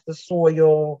of test the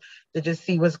soil to just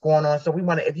see what's going on. So we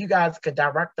wanted, if you guys could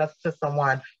direct us to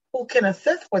someone who can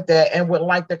assist with that and would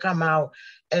like to come out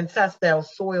and test our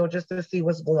soil just to see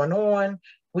what's going on,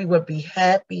 we would be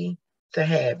happy to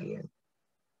have you.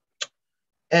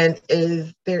 And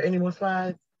is there any more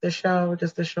slides to show,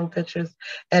 just to show pictures?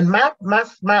 And my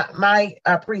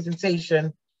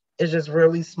presentation It's just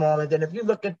really small. And then if you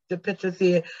look at the pictures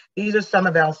here, these are some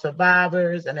of our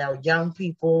survivors and our young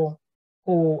people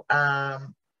who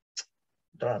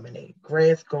dominate.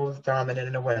 Grass goes dominant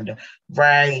in the window.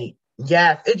 Right.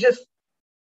 Yes. It just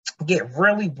get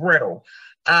really brittle.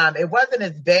 It wasn't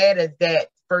as bad as that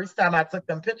first time I took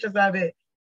them pictures of it,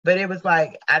 but it was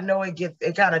like, I know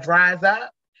it kind of dries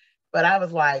up, but I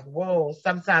was like, whoa,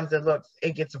 sometimes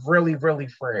it gets really, really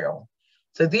frail.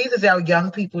 So these are our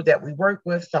young people that we work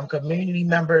with, some community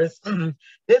members.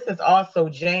 This is also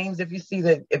James. If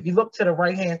you look to the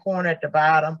right-hand corner at the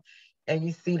bottom and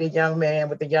you see the young man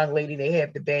with the young lady, they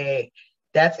have the bag.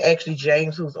 That's actually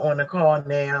James who's on the call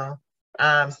now.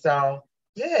 So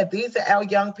yeah, these are our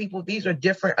young people. These are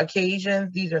different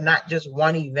occasions. These are not just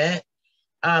one event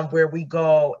where we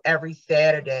go every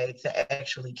Saturday to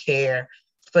actually care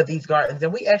for these gardens.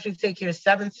 And we actually take care of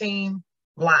 17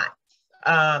 lots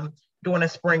during the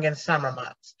spring and summer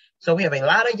months. So we have a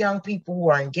lot of young people who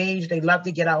are engaged. They love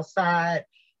to get outside.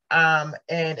 And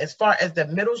as far as the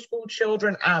middle school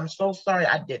children, I'm so sorry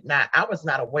I was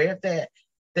not aware of that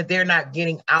they're not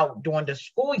getting out during the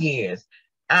school years.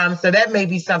 So that may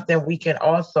be something we can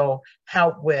also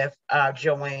help with,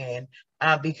 Joanne,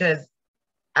 because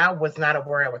I was not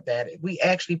aware of that. We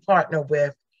actually partner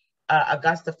with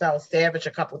Augusta Fells Savage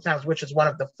a couple of times, which is one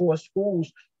of the 4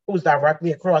 schools who's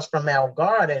directly across from our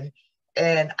garden.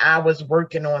 And I was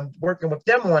working with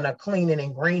them on a cleaning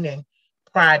and greening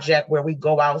project where we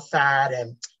go outside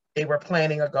and they were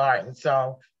planting a garden.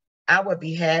 So I would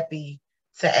be happy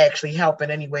to actually help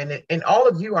in any way. And all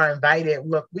of you are invited.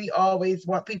 Look, we always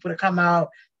want people to come out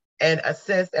and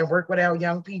assist and work with our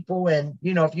young people. And,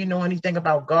 if you know anything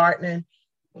about gardening,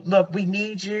 look, we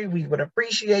need you. We would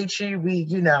appreciate you.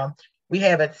 We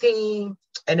have a team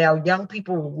and our young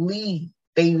people lead.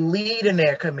 They lead in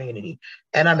their community.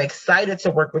 And I'm excited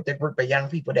to work with the group of young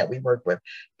people that we work with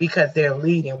because they're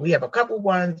leading. We have a couple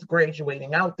ones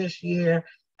graduating out this year.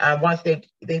 Once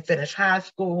they finish high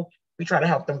school, we try to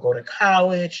help them go to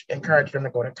college, encourage them to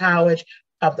go to college,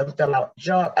 help them fill out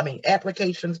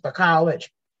applications for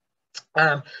college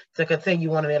to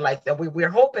continue on in their life. And we're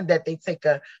hoping that they take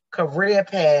a career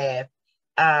path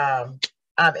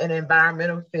in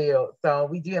environmental field. So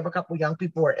we do have a couple young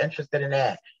people who are interested in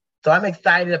that. So I'm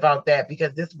excited about that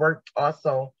because this work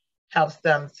also helps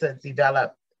them to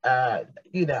develop, a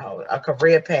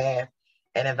career path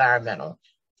in environmental.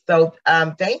 So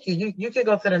thank you. You can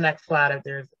go to the next slide if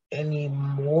there's any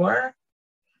more.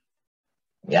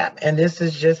 Yeah, and this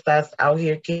is just us out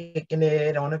here kicking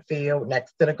it on the field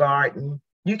next to the garden.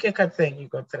 You can continue,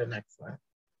 go to the next one.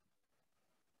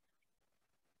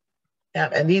 Yeah,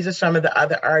 and these are some of the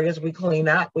other areas we clean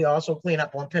up. We also clean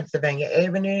up on Pennsylvania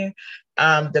Avenue.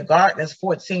 The garden is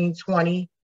 1420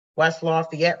 West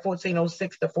Lafayette,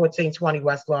 1406 to 1420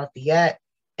 West Lafayette,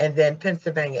 and then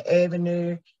Pennsylvania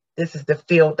Avenue. This is the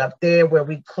field up there where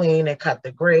we clean and cut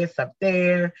the grass up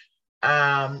there.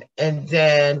 And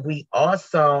then we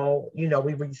also, we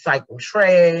recycle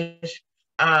trash.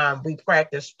 We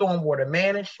practice stormwater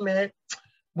management,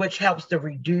 which helps to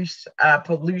reduce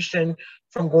pollution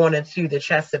from going into the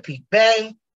Chesapeake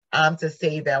Bay, to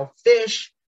save our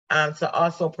fish, to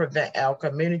also prevent our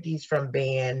communities from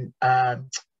being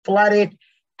flooded.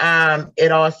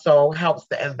 It also helps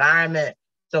the environment.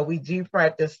 So we do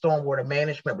practice stormwater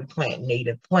management. We plant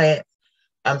native plants.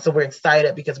 So we're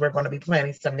excited because we're going to be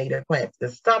planting some native plants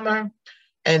this summer.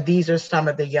 And these are some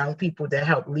of the young people that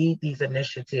help lead these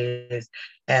initiatives.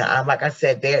 And like I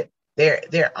said,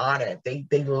 they're honored.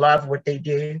 They love what they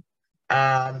do.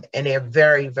 And they're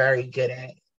very, very good at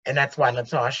it. And that's why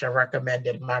Natasha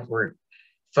recommended my group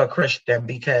for Kristin,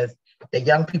 because the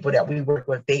young people that we work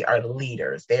with, they are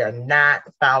leaders. They are not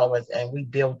followers, and we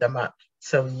build them up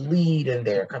to lead in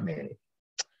their community.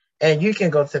 And you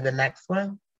can go to the next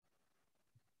one.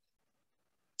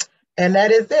 And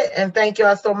that is it. And thank you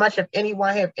all so much. If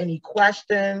anyone have any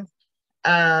questions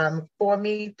for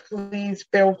me, please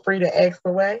feel free to ask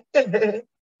away.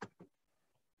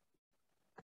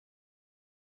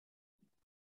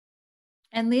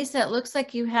 And Lisa, it looks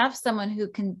like you have someone who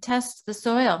can test the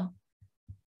soil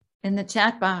in the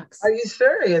chat box. Are you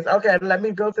serious? Okay, let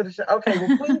me go to the show. Okay,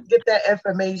 well, please get that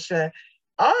information.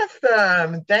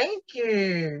 Awesome. Thank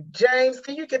you. James,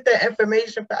 can you get that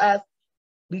information for us?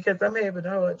 Because I'm having a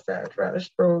hard time trying to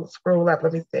scroll up.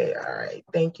 Let me see. All right.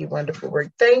 Thank you. Wonderful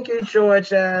work. Thank you,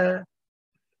 Georgia.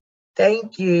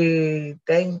 Thank you.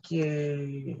 Thank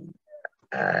you.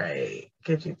 All right.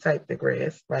 Could you type the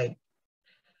grass?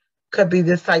 Could be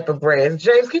this type of grass.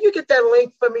 James, can you get that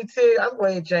link for me too? I'm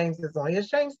glad James is on. Is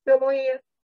James still on here?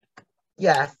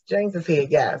 Yes, James is here.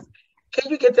 Yes.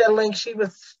 Can you get that link?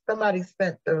 Somebody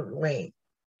sent the link.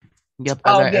 Yep.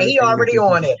 Oh, yeah, he already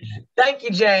on it. Thank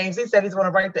you, James. He said he's going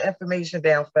to write the information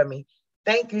down for me.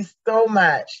 Thank you so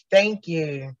much. Thank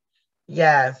you.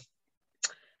 Yes.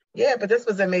 Yeah, but this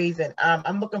was amazing.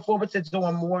 I'm looking forward to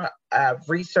doing more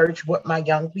research with my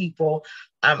young people.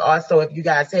 Also, if you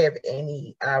guys have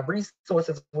any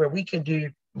resources where we can do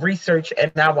research,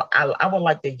 and I would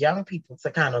like the young people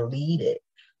to kind of lead it,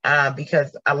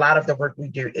 because a lot of the work we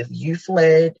do is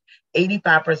youth-led.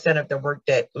 85% of the work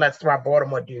that Let's Thrive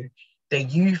Baltimore do, the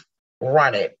youth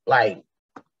run it. Like,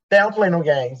 they don't play no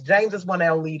games. James is one of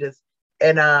our leaders,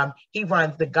 and he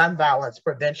runs the Gun Violence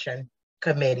Prevention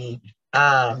Committee.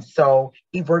 So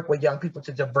he worked with young people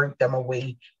to divert them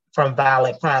away from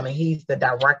violent crime, and he's the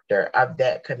director of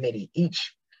that committee.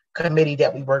 Each committee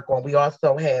that we work on, we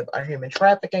also have a human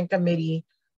trafficking committee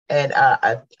and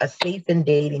a safe and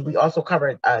dating. We also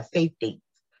cover safe dates.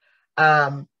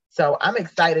 So I'm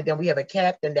excited. Then we have a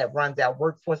captain that runs our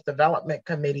workforce development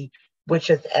committee, which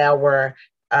is our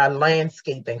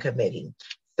landscaping committee.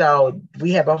 So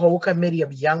we have a whole committee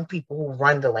of young people who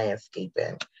run the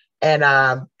landscaping. And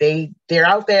they're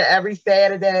out there every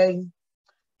Saturday.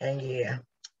 And yeah,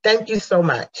 thank you so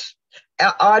much.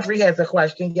 Audrey has a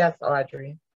question. Yes,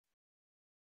 Audrey.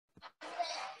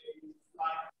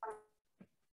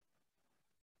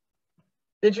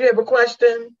 Did you have a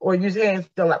question, or your hand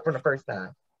still up from the first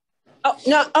time? Oh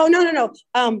no.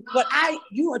 But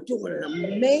you are doing an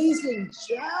amazing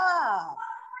job.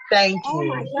 Thank you. Oh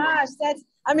my gosh,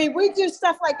 we do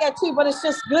stuff like that too, but it's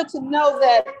just good to know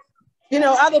that,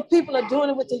 other people are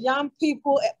doing it with the young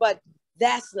people, but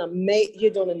you're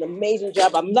doing an amazing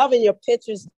job. I'm loving your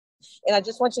pictures, and I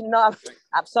just want you to know,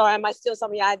 I'm sorry, I might steal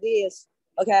some of your ideas.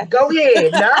 Okay. Go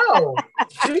ahead. No,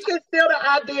 you can steal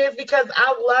the ideas, because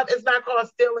it's not called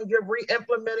stealing, you're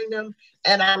re-implementing them.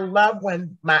 And I love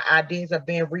when my ideas are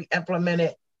being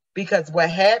re-implemented, because what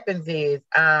happens is,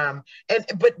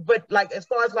 but like, as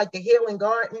far as like the healing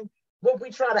garden, what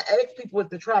we try to ask people is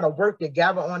to try to work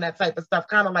together on that type of stuff.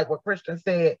 Kind of like what Kristin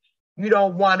said, you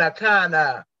don't want to kind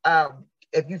of,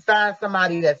 if you find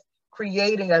somebody that's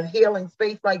creating a healing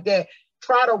space like that,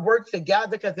 try to work together,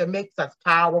 because it makes us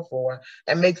powerful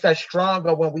and makes us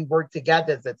stronger when we work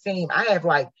together as a team. I have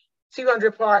like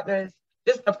 200 partners.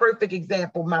 This is a perfect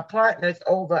example. My partners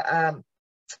over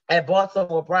at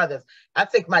Baltimore Brothers, I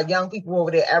take my young people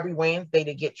over there every Wednesday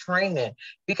to get training,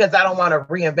 because I don't want to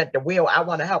reinvent the wheel. I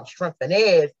want to help strengthen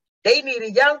theirs. They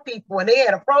needed young people, and they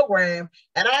had a program,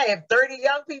 and I have 30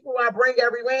 young people I bring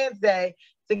every Wednesday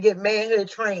to get manhood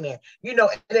training, and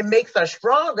it makes us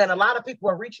stronger. And a lot of people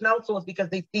are reaching out to us because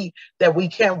they see that we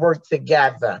can work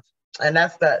together. And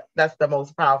that's the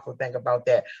most powerful thing about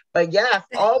that. But yes,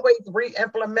 always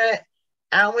re-implement.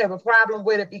 I don't have a problem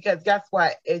with it, because guess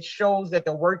what? It shows that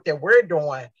the work that we're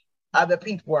doing, other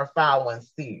people are following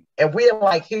suit. And we're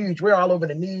like huge. We're all over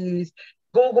the news.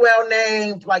 Google our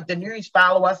names, like the news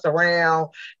follow us around.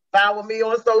 Follow me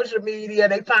on social media.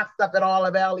 They pop up at all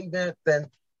of our events and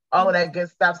all of that good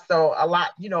stuff. So a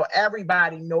lot,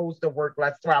 everybody knows the work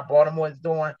Let's Thrive Baltimore is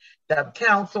doing. The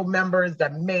council members, the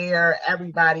mayor,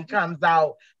 everybody comes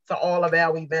out to all of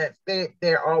our events.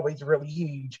 They're always really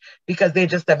huge, because they're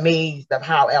just amazed of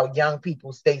how our young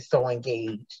people stay so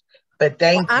engaged. But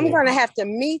thank you. I'm going to have to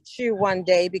meet you one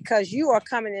day, because you are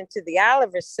coming into the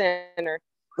Oliver Center,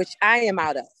 which I am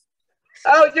out of.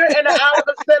 Oh, you're in the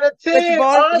Oliver Center too.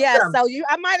 Awesome. Yeah, so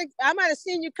I might have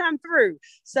seen you come through.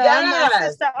 So yes. I'm my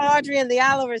sister Audrey in the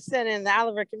Oliver Center in the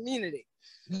Oliver community.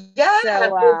 Yes,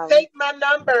 so, take my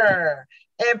number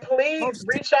and please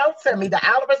reach out to me. The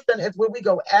Oliver Center is where we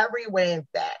go every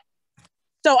Wednesday.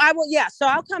 So so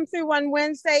I'll come through one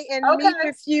Wednesday and meet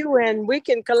with you, and we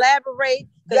can collaborate.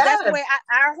 Because that's the way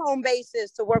our home base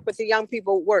is, to work with the young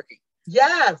people working.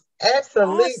 Yes,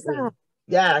 absolutely. Awesome.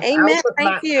 Yes. Amen.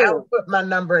 Thank you. I'll put my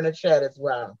number in the chat as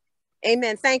well.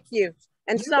 Amen. Thank you.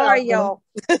 And sorry, y'all.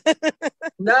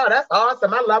 No, that's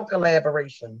awesome. I love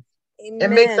collaboration. Amen. It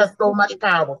makes us so much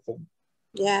powerful.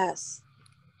 Yes.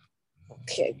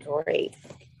 Okay, great.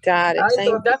 Got it. All right,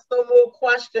 so if that's no more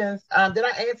questions, did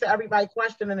I answer everybody's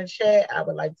question in the chat? I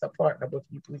would like to partner with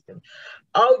you, please.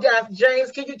 Oh, yes.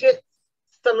 James, can you get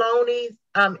Salone's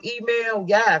email?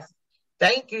 Yes.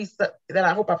 Thank you.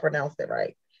 I hope I pronounced it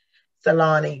right.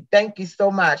 Saloni, thank you so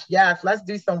much. Yes, let's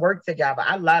do some work together.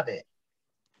 I love it.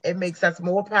 It makes us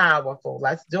more powerful.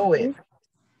 Let's do it.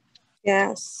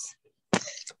 Yes.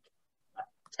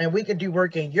 And we can do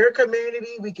work in your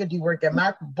community. We can do work in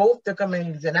both the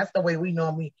communities. And that's the way we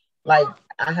normally, like,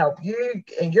 I help you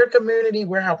in your community.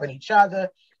 We're helping each other.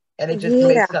 And it just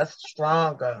makes us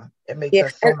stronger. It makes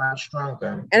us so much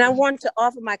stronger. And I want to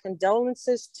offer my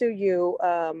condolences to you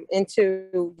and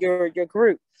to your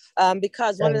group,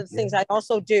 because one of the things I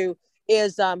also do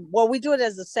is, well, we do it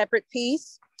as a separate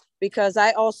piece, because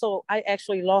I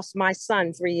actually lost my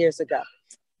son 3 years ago.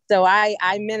 So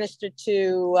I minister to,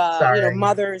 you know,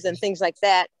 mothers and things like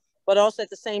that, but also at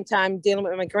the same time dealing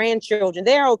with my grandchildren.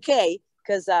 They're okay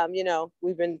because, you know,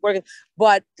 we've been working,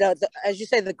 but as you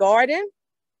say, the garden,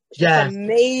 it's just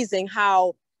amazing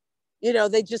how, you know,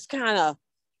 they just kind of,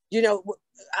 you know,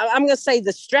 I'm going to say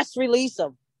the stress release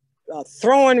of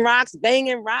throwing rocks,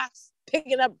 banging rocks,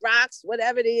 picking up rocks,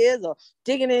 whatever it is, or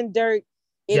digging in dirt.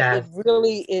 It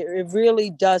really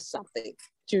does something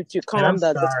to calm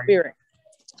the spirit.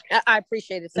 I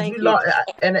appreciate it. Thank you.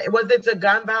 And was it to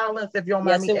gun violence, if you don't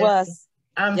mind me asking? Yes, it was.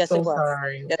 I'm so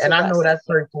sorry. Yes, and I know that's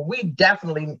hurtful. We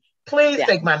definitely, please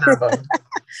take my number.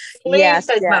 Please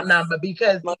take my number,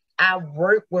 because I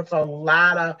work with a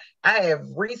lot of, I have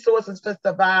resources for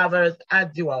survivors. I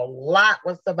do a lot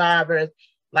with survivors.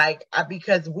 Like,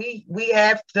 because we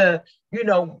have to, you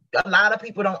know, a lot of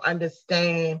people don't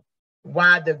understand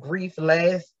why the grief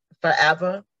lasts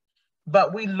forever,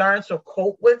 but we learn to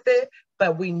cope with it,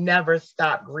 but we never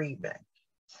stop grieving.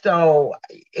 So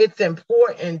it's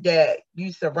important that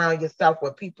you surround yourself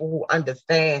with people who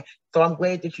understand. So I'm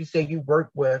glad that you say you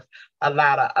work with a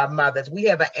lot of mothers. We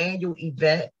have an annual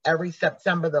event every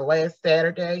September, the last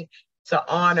Saturday, to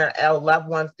honor our loved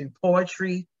ones through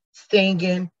poetry,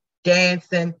 singing,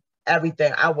 dancing,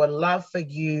 everything. I would love for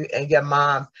you and your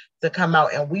moms to come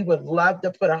out, and we would love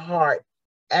to put a heart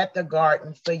at the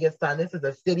garden for your son. This is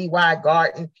a citywide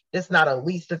garden. It's not a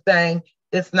Lisa thing.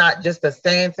 It's not just a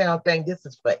Sandtown thing. This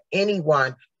is for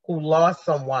anyone who lost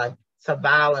someone to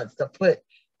violence, to put,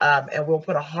 and we'll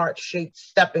put a heart-shaped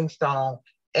stepping stone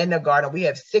in the garden. We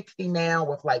have 60 now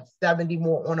with like 70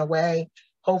 more on the way.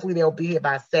 Hopefully they'll be here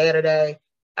by Saturday.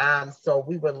 So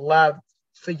we would love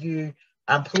for you.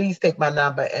 Please take my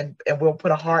number, and we'll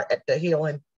put a heart at the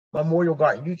Healing Memorial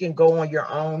Garden. You can go on your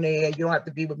own there. You don't have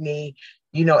to be with me,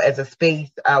 you know, as a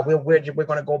space. We're going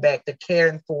to go back to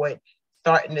caring for it.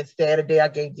 Starting this Saturday, I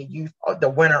gave the youth the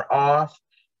winter off,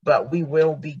 but we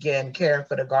will begin caring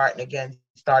for the garden again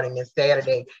starting this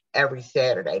Saturday, every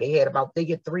Saturday. They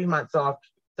get 3 months off.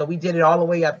 So we did it all the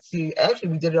way up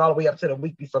to the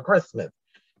week before Christmas,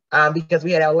 because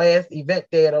we had our last event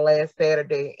there the last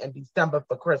Saturday in December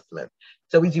for Christmas.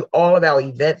 So we do all of our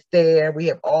events there. We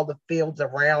have all the fields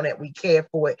around it. We care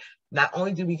for it. Not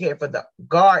only do we care for the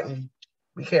garden,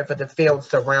 we care for the fields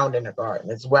surrounding the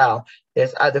garden as well.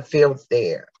 There's other fields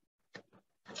there.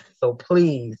 So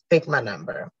please take my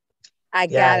number. I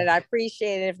got it. I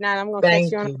appreciate it. If not, I'm going to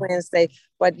text you on Wednesday.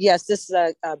 But yes, this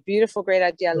is a beautiful, great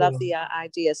idea. I love the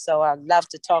idea. So I'd love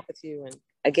to talk with you and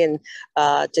again,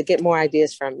 to get more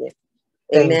ideas from you.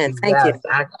 Amen. Thank you.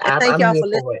 And thank y'all for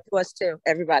listening to us too,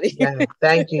 everybody. Yes,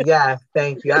 thank you. Yes,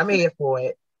 thank you. I'm here for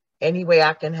it. Any way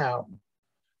I can help.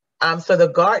 So the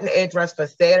garden address for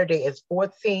Saturday is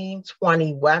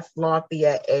 1420 West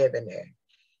Lafayette Avenue.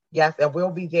 Yes, and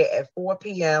we'll be there at 4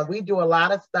 p.m. We do a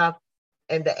lot of stuff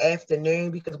in the afternoon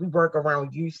because we work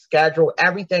around youth schedule.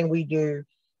 Everything we do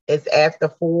is after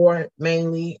 4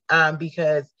 mainly,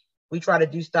 because we try to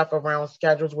do stuff around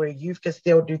schedules where youth can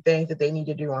still do things that they need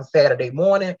to do on Saturday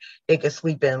morning. They can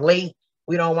sleep in late.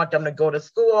 We don't want them to go to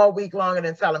school all week long and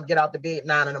then tell them get out the bed at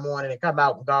 9 in the morning and come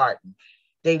out and garden.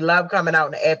 They love coming out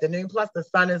in the afternoon. Plus the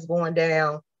sun is going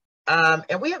down.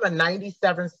 And we have a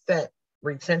 97%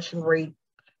 retention rate.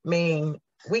 I mean,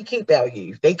 we keep our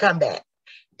youth. They come back.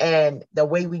 And the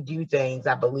way we do things,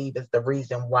 I believe, is the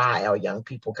reason why our young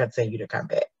people continue to come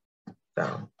back.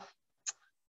 So,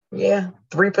 yeah,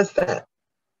 3%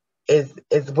 is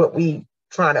what we're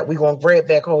going to grab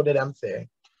back hold of them too.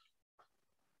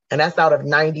 And that's out of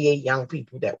 98 young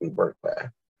people that we work with.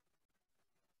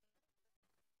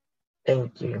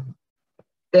 Thank you.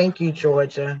 Thank you,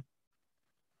 Georgia.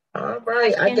 All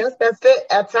right. I guess that's it.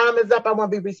 Our time is up. I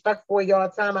want to be respectful of y'all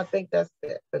time. I think that's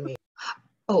it for me.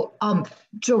 Oh,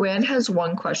 Joanne has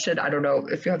one question. I don't know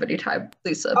if you have any time,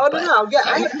 Lisa. Oh, no. Yeah,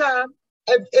 I have time.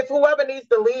 If whoever needs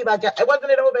to leave, I guess.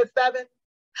 Wasn't it over at 7?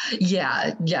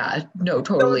 Yeah. No,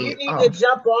 totally. So you need to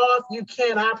jump off. You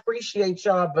can. I appreciate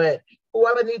y'all, but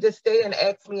whoever needs to stay and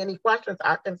ask me any questions,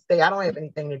 I can stay. I don't have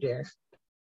anything to do.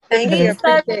 Thank you.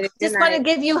 Just want to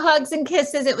give you hugs and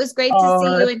kisses. It was great to see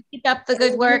you and keep up the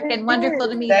good work and wonderful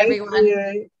to meet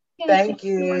everyone. Thank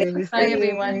you. Bye,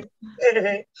 everyone.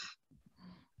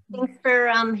 Thanks for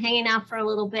hanging out for a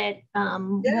little bit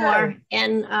more,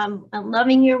 and I'm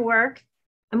loving your work.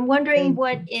 I'm wondering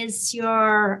what is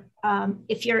your,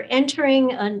 if you're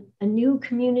entering a new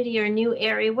community or a new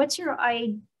area, what's your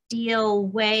ideal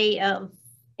way of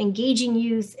engaging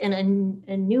youth in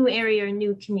a new area or a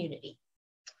new community?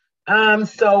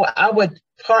 So I would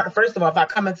first of all, if I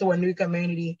come into a new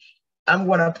community, I'm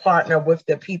going to partner with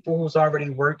the people who's already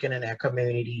working in that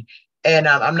community. And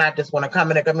I'm not just going to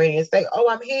come in a community and say, oh,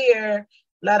 I'm here.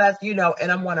 Let us,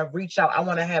 and I'm going to reach out. I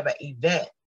want to have an event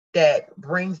that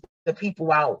brings the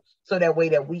people out so that way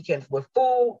that we can, with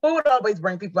food always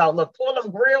bring people out. Look, pull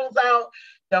them grills out,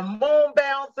 the moon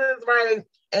bounces, right?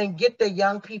 And get the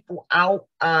young people out,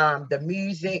 the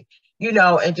music,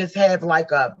 and just have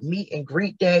like a meet and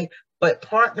greet day. But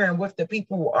partnering with the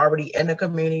people who are already in the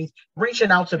communities, reaching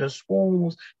out to the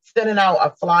schools, sending out a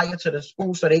flyer to the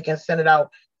schools so they can send it out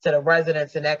to the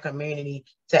residents in that community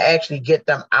to actually get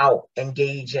them out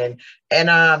engaging.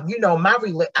 And, I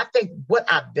think what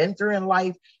I've been through in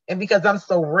life, and because I'm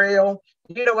so real,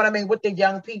 you know what I mean, with the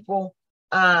young people,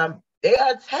 they are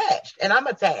attached and I'm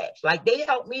attached. Like they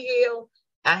help me heal,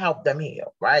 I help them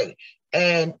heal, right?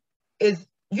 And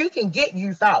you can get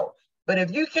youth out. But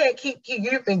if you can't keep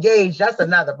youth engaged, that's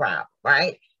another problem,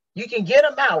 right? You can get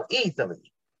them out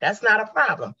easily. That's not a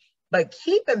problem. But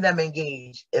keeping them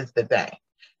engaged is the thing.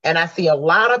 And I see a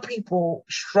lot of people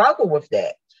struggle with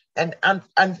that. And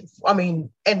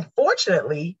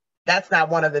unfortunately, that's not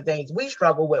one of the things we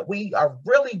struggle with. We are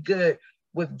really good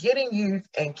with getting youth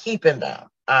and keeping them.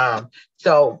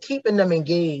 So keeping them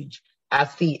engaged, I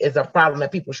see, is a problem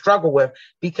that people struggle with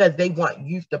because they want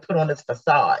youth to put on this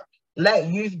facade. Let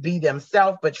youth be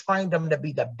themselves, but train them to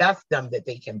be the best them that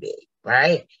they can be,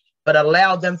 right? But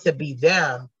allow them to be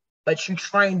them, but you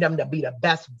train them to be the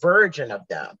best version of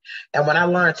them. And when I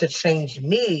learned to change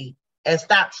me and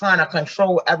stop trying to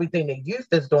control everything the youth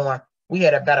is doing, we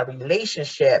had a better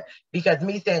relationship because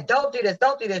me saying, don't do this,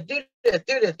 do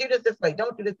this way,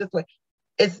 don't do this way.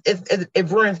 It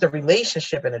ruins the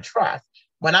relationship and the trust.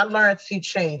 When I learned to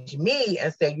change me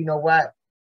and say, you know what?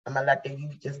 I'm going to let the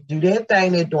youth just do their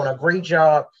thing. They're doing a great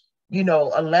job.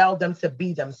 Allow them to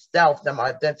be themselves, them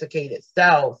authenticated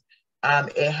selves.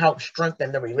 It helps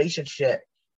strengthen the relationship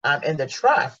and the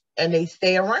trust, and they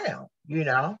stay around,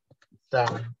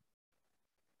 So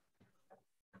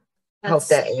I hope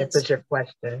that answers your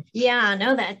question. Yeah,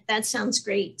 no, that sounds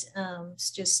great.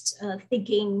 It's just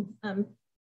thinking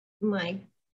my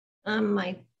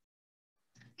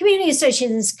community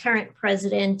association's current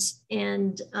president,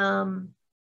 and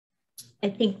I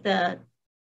think the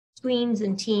tweens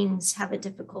and teens have a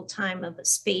difficult time of a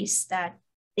space that's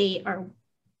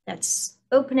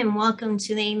open and welcome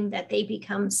to them, that they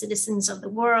become citizens of the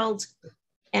world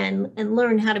and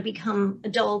learn how to become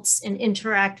adults and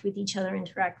interact with each other,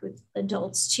 interact with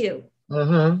adults too.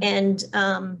 Mm-hmm.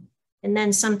 And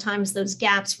then sometimes those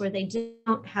gaps where they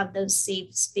don't have those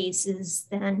safe spaces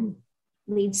then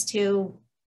leads to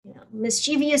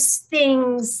mischievous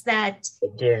things that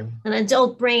an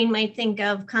adult brain might think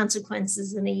of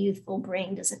consequences, and a youthful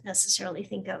brain doesn't necessarily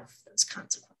think of those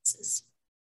consequences.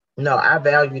 No, I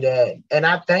value that. And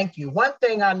I thank you. One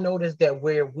thing I noticed that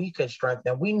where we could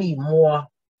strengthen, we need more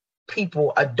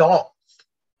people, adults,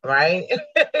 right?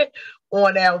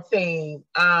 On our team,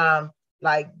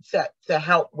 like to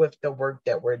help with the work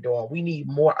that we're doing. We need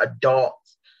more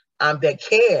adults that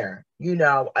care,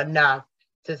 enough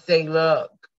to say,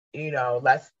 look,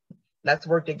 let's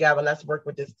work together. Let's work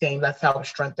with this team. Let's help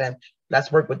strengthen. Let's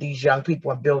work with these young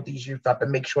people and build these youth up and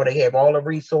make sure they have all the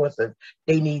resources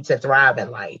they need to thrive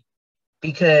in life.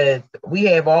 Because we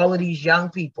have all of these young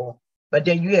people, but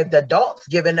then you have the adults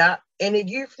giving up and the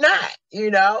youth not,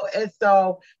 And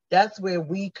so that's where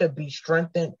we could be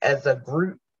strengthened as a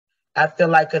group. I feel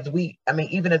like because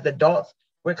even as adults,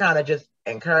 we're kind of just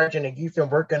encouraging the youth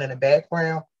and working in the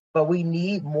background, but we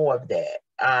need more of that.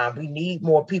 We need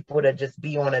more people to just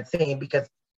be on a team because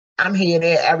I'm here and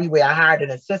there everywhere. I hired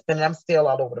an assistant and I'm still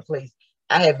all over the place.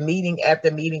 I have meeting after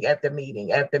meeting after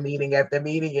meeting after meeting after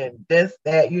meeting and this,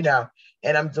 that,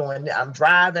 and I'm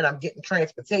driving, I'm getting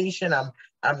transportation. I'm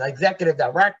the executive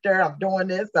director. I'm doing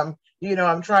this. I'm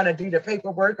trying to do the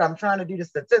paperwork. I'm trying to do the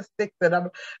statistics and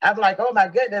I'm like, oh my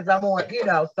goodness, I'm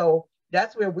on, so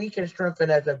that's where we can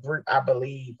strengthen as a group, I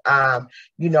believe.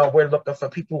 We're looking for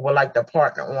people who would like to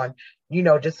partner on,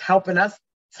 just helping us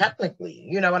technically,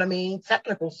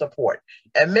 technical support,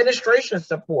 administration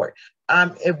support.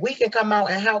 If we can come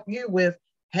out and help you with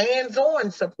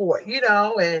hands-on support,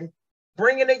 and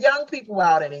bringing the young people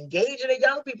out and engaging the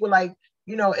young people,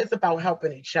 it's about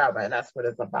helping each other, and that's what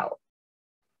it's about.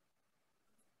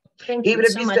 Thank you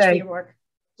so much for your work.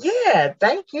 Yeah,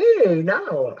 thank you.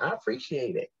 No, I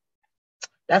appreciate it.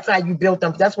 That's how you built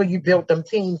them. That's where you built them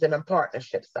teams and them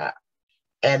partnerships up.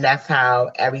 And that's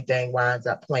how everything winds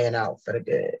up playing out for the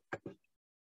good.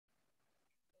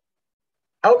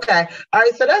 Okay. All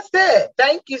right. So that's it.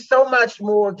 Thank you so much,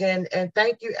 Morgan. And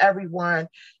thank you, everyone.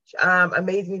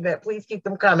 Amazing event. Please keep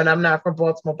them coming. I'm not from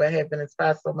Baltimore, but have been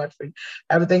inspired so much for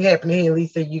everything happening here.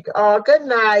 Lisa, you can. Oh, good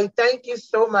night. Thank you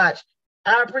so much.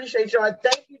 I appreciate y'all.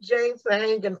 Thank you, James, for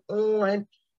hanging on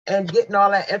and getting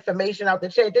all that information out the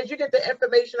chat. Did you get the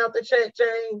information out the chat,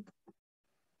 James?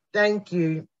 Thank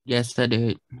you. Yes, I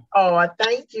did. Oh,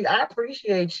 thank you. I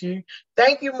appreciate you.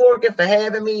 Thank you, Morgan, for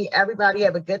having me. Everybody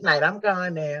have a good night. I'm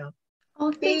gone now.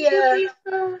 Oh, thank you,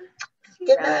 Lisa.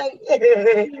 Good night.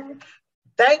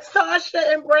 Thanks,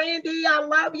 Tasha and Brandy. I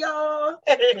love y'all.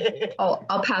 Oh,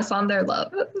 I'll pass on their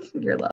love, your love.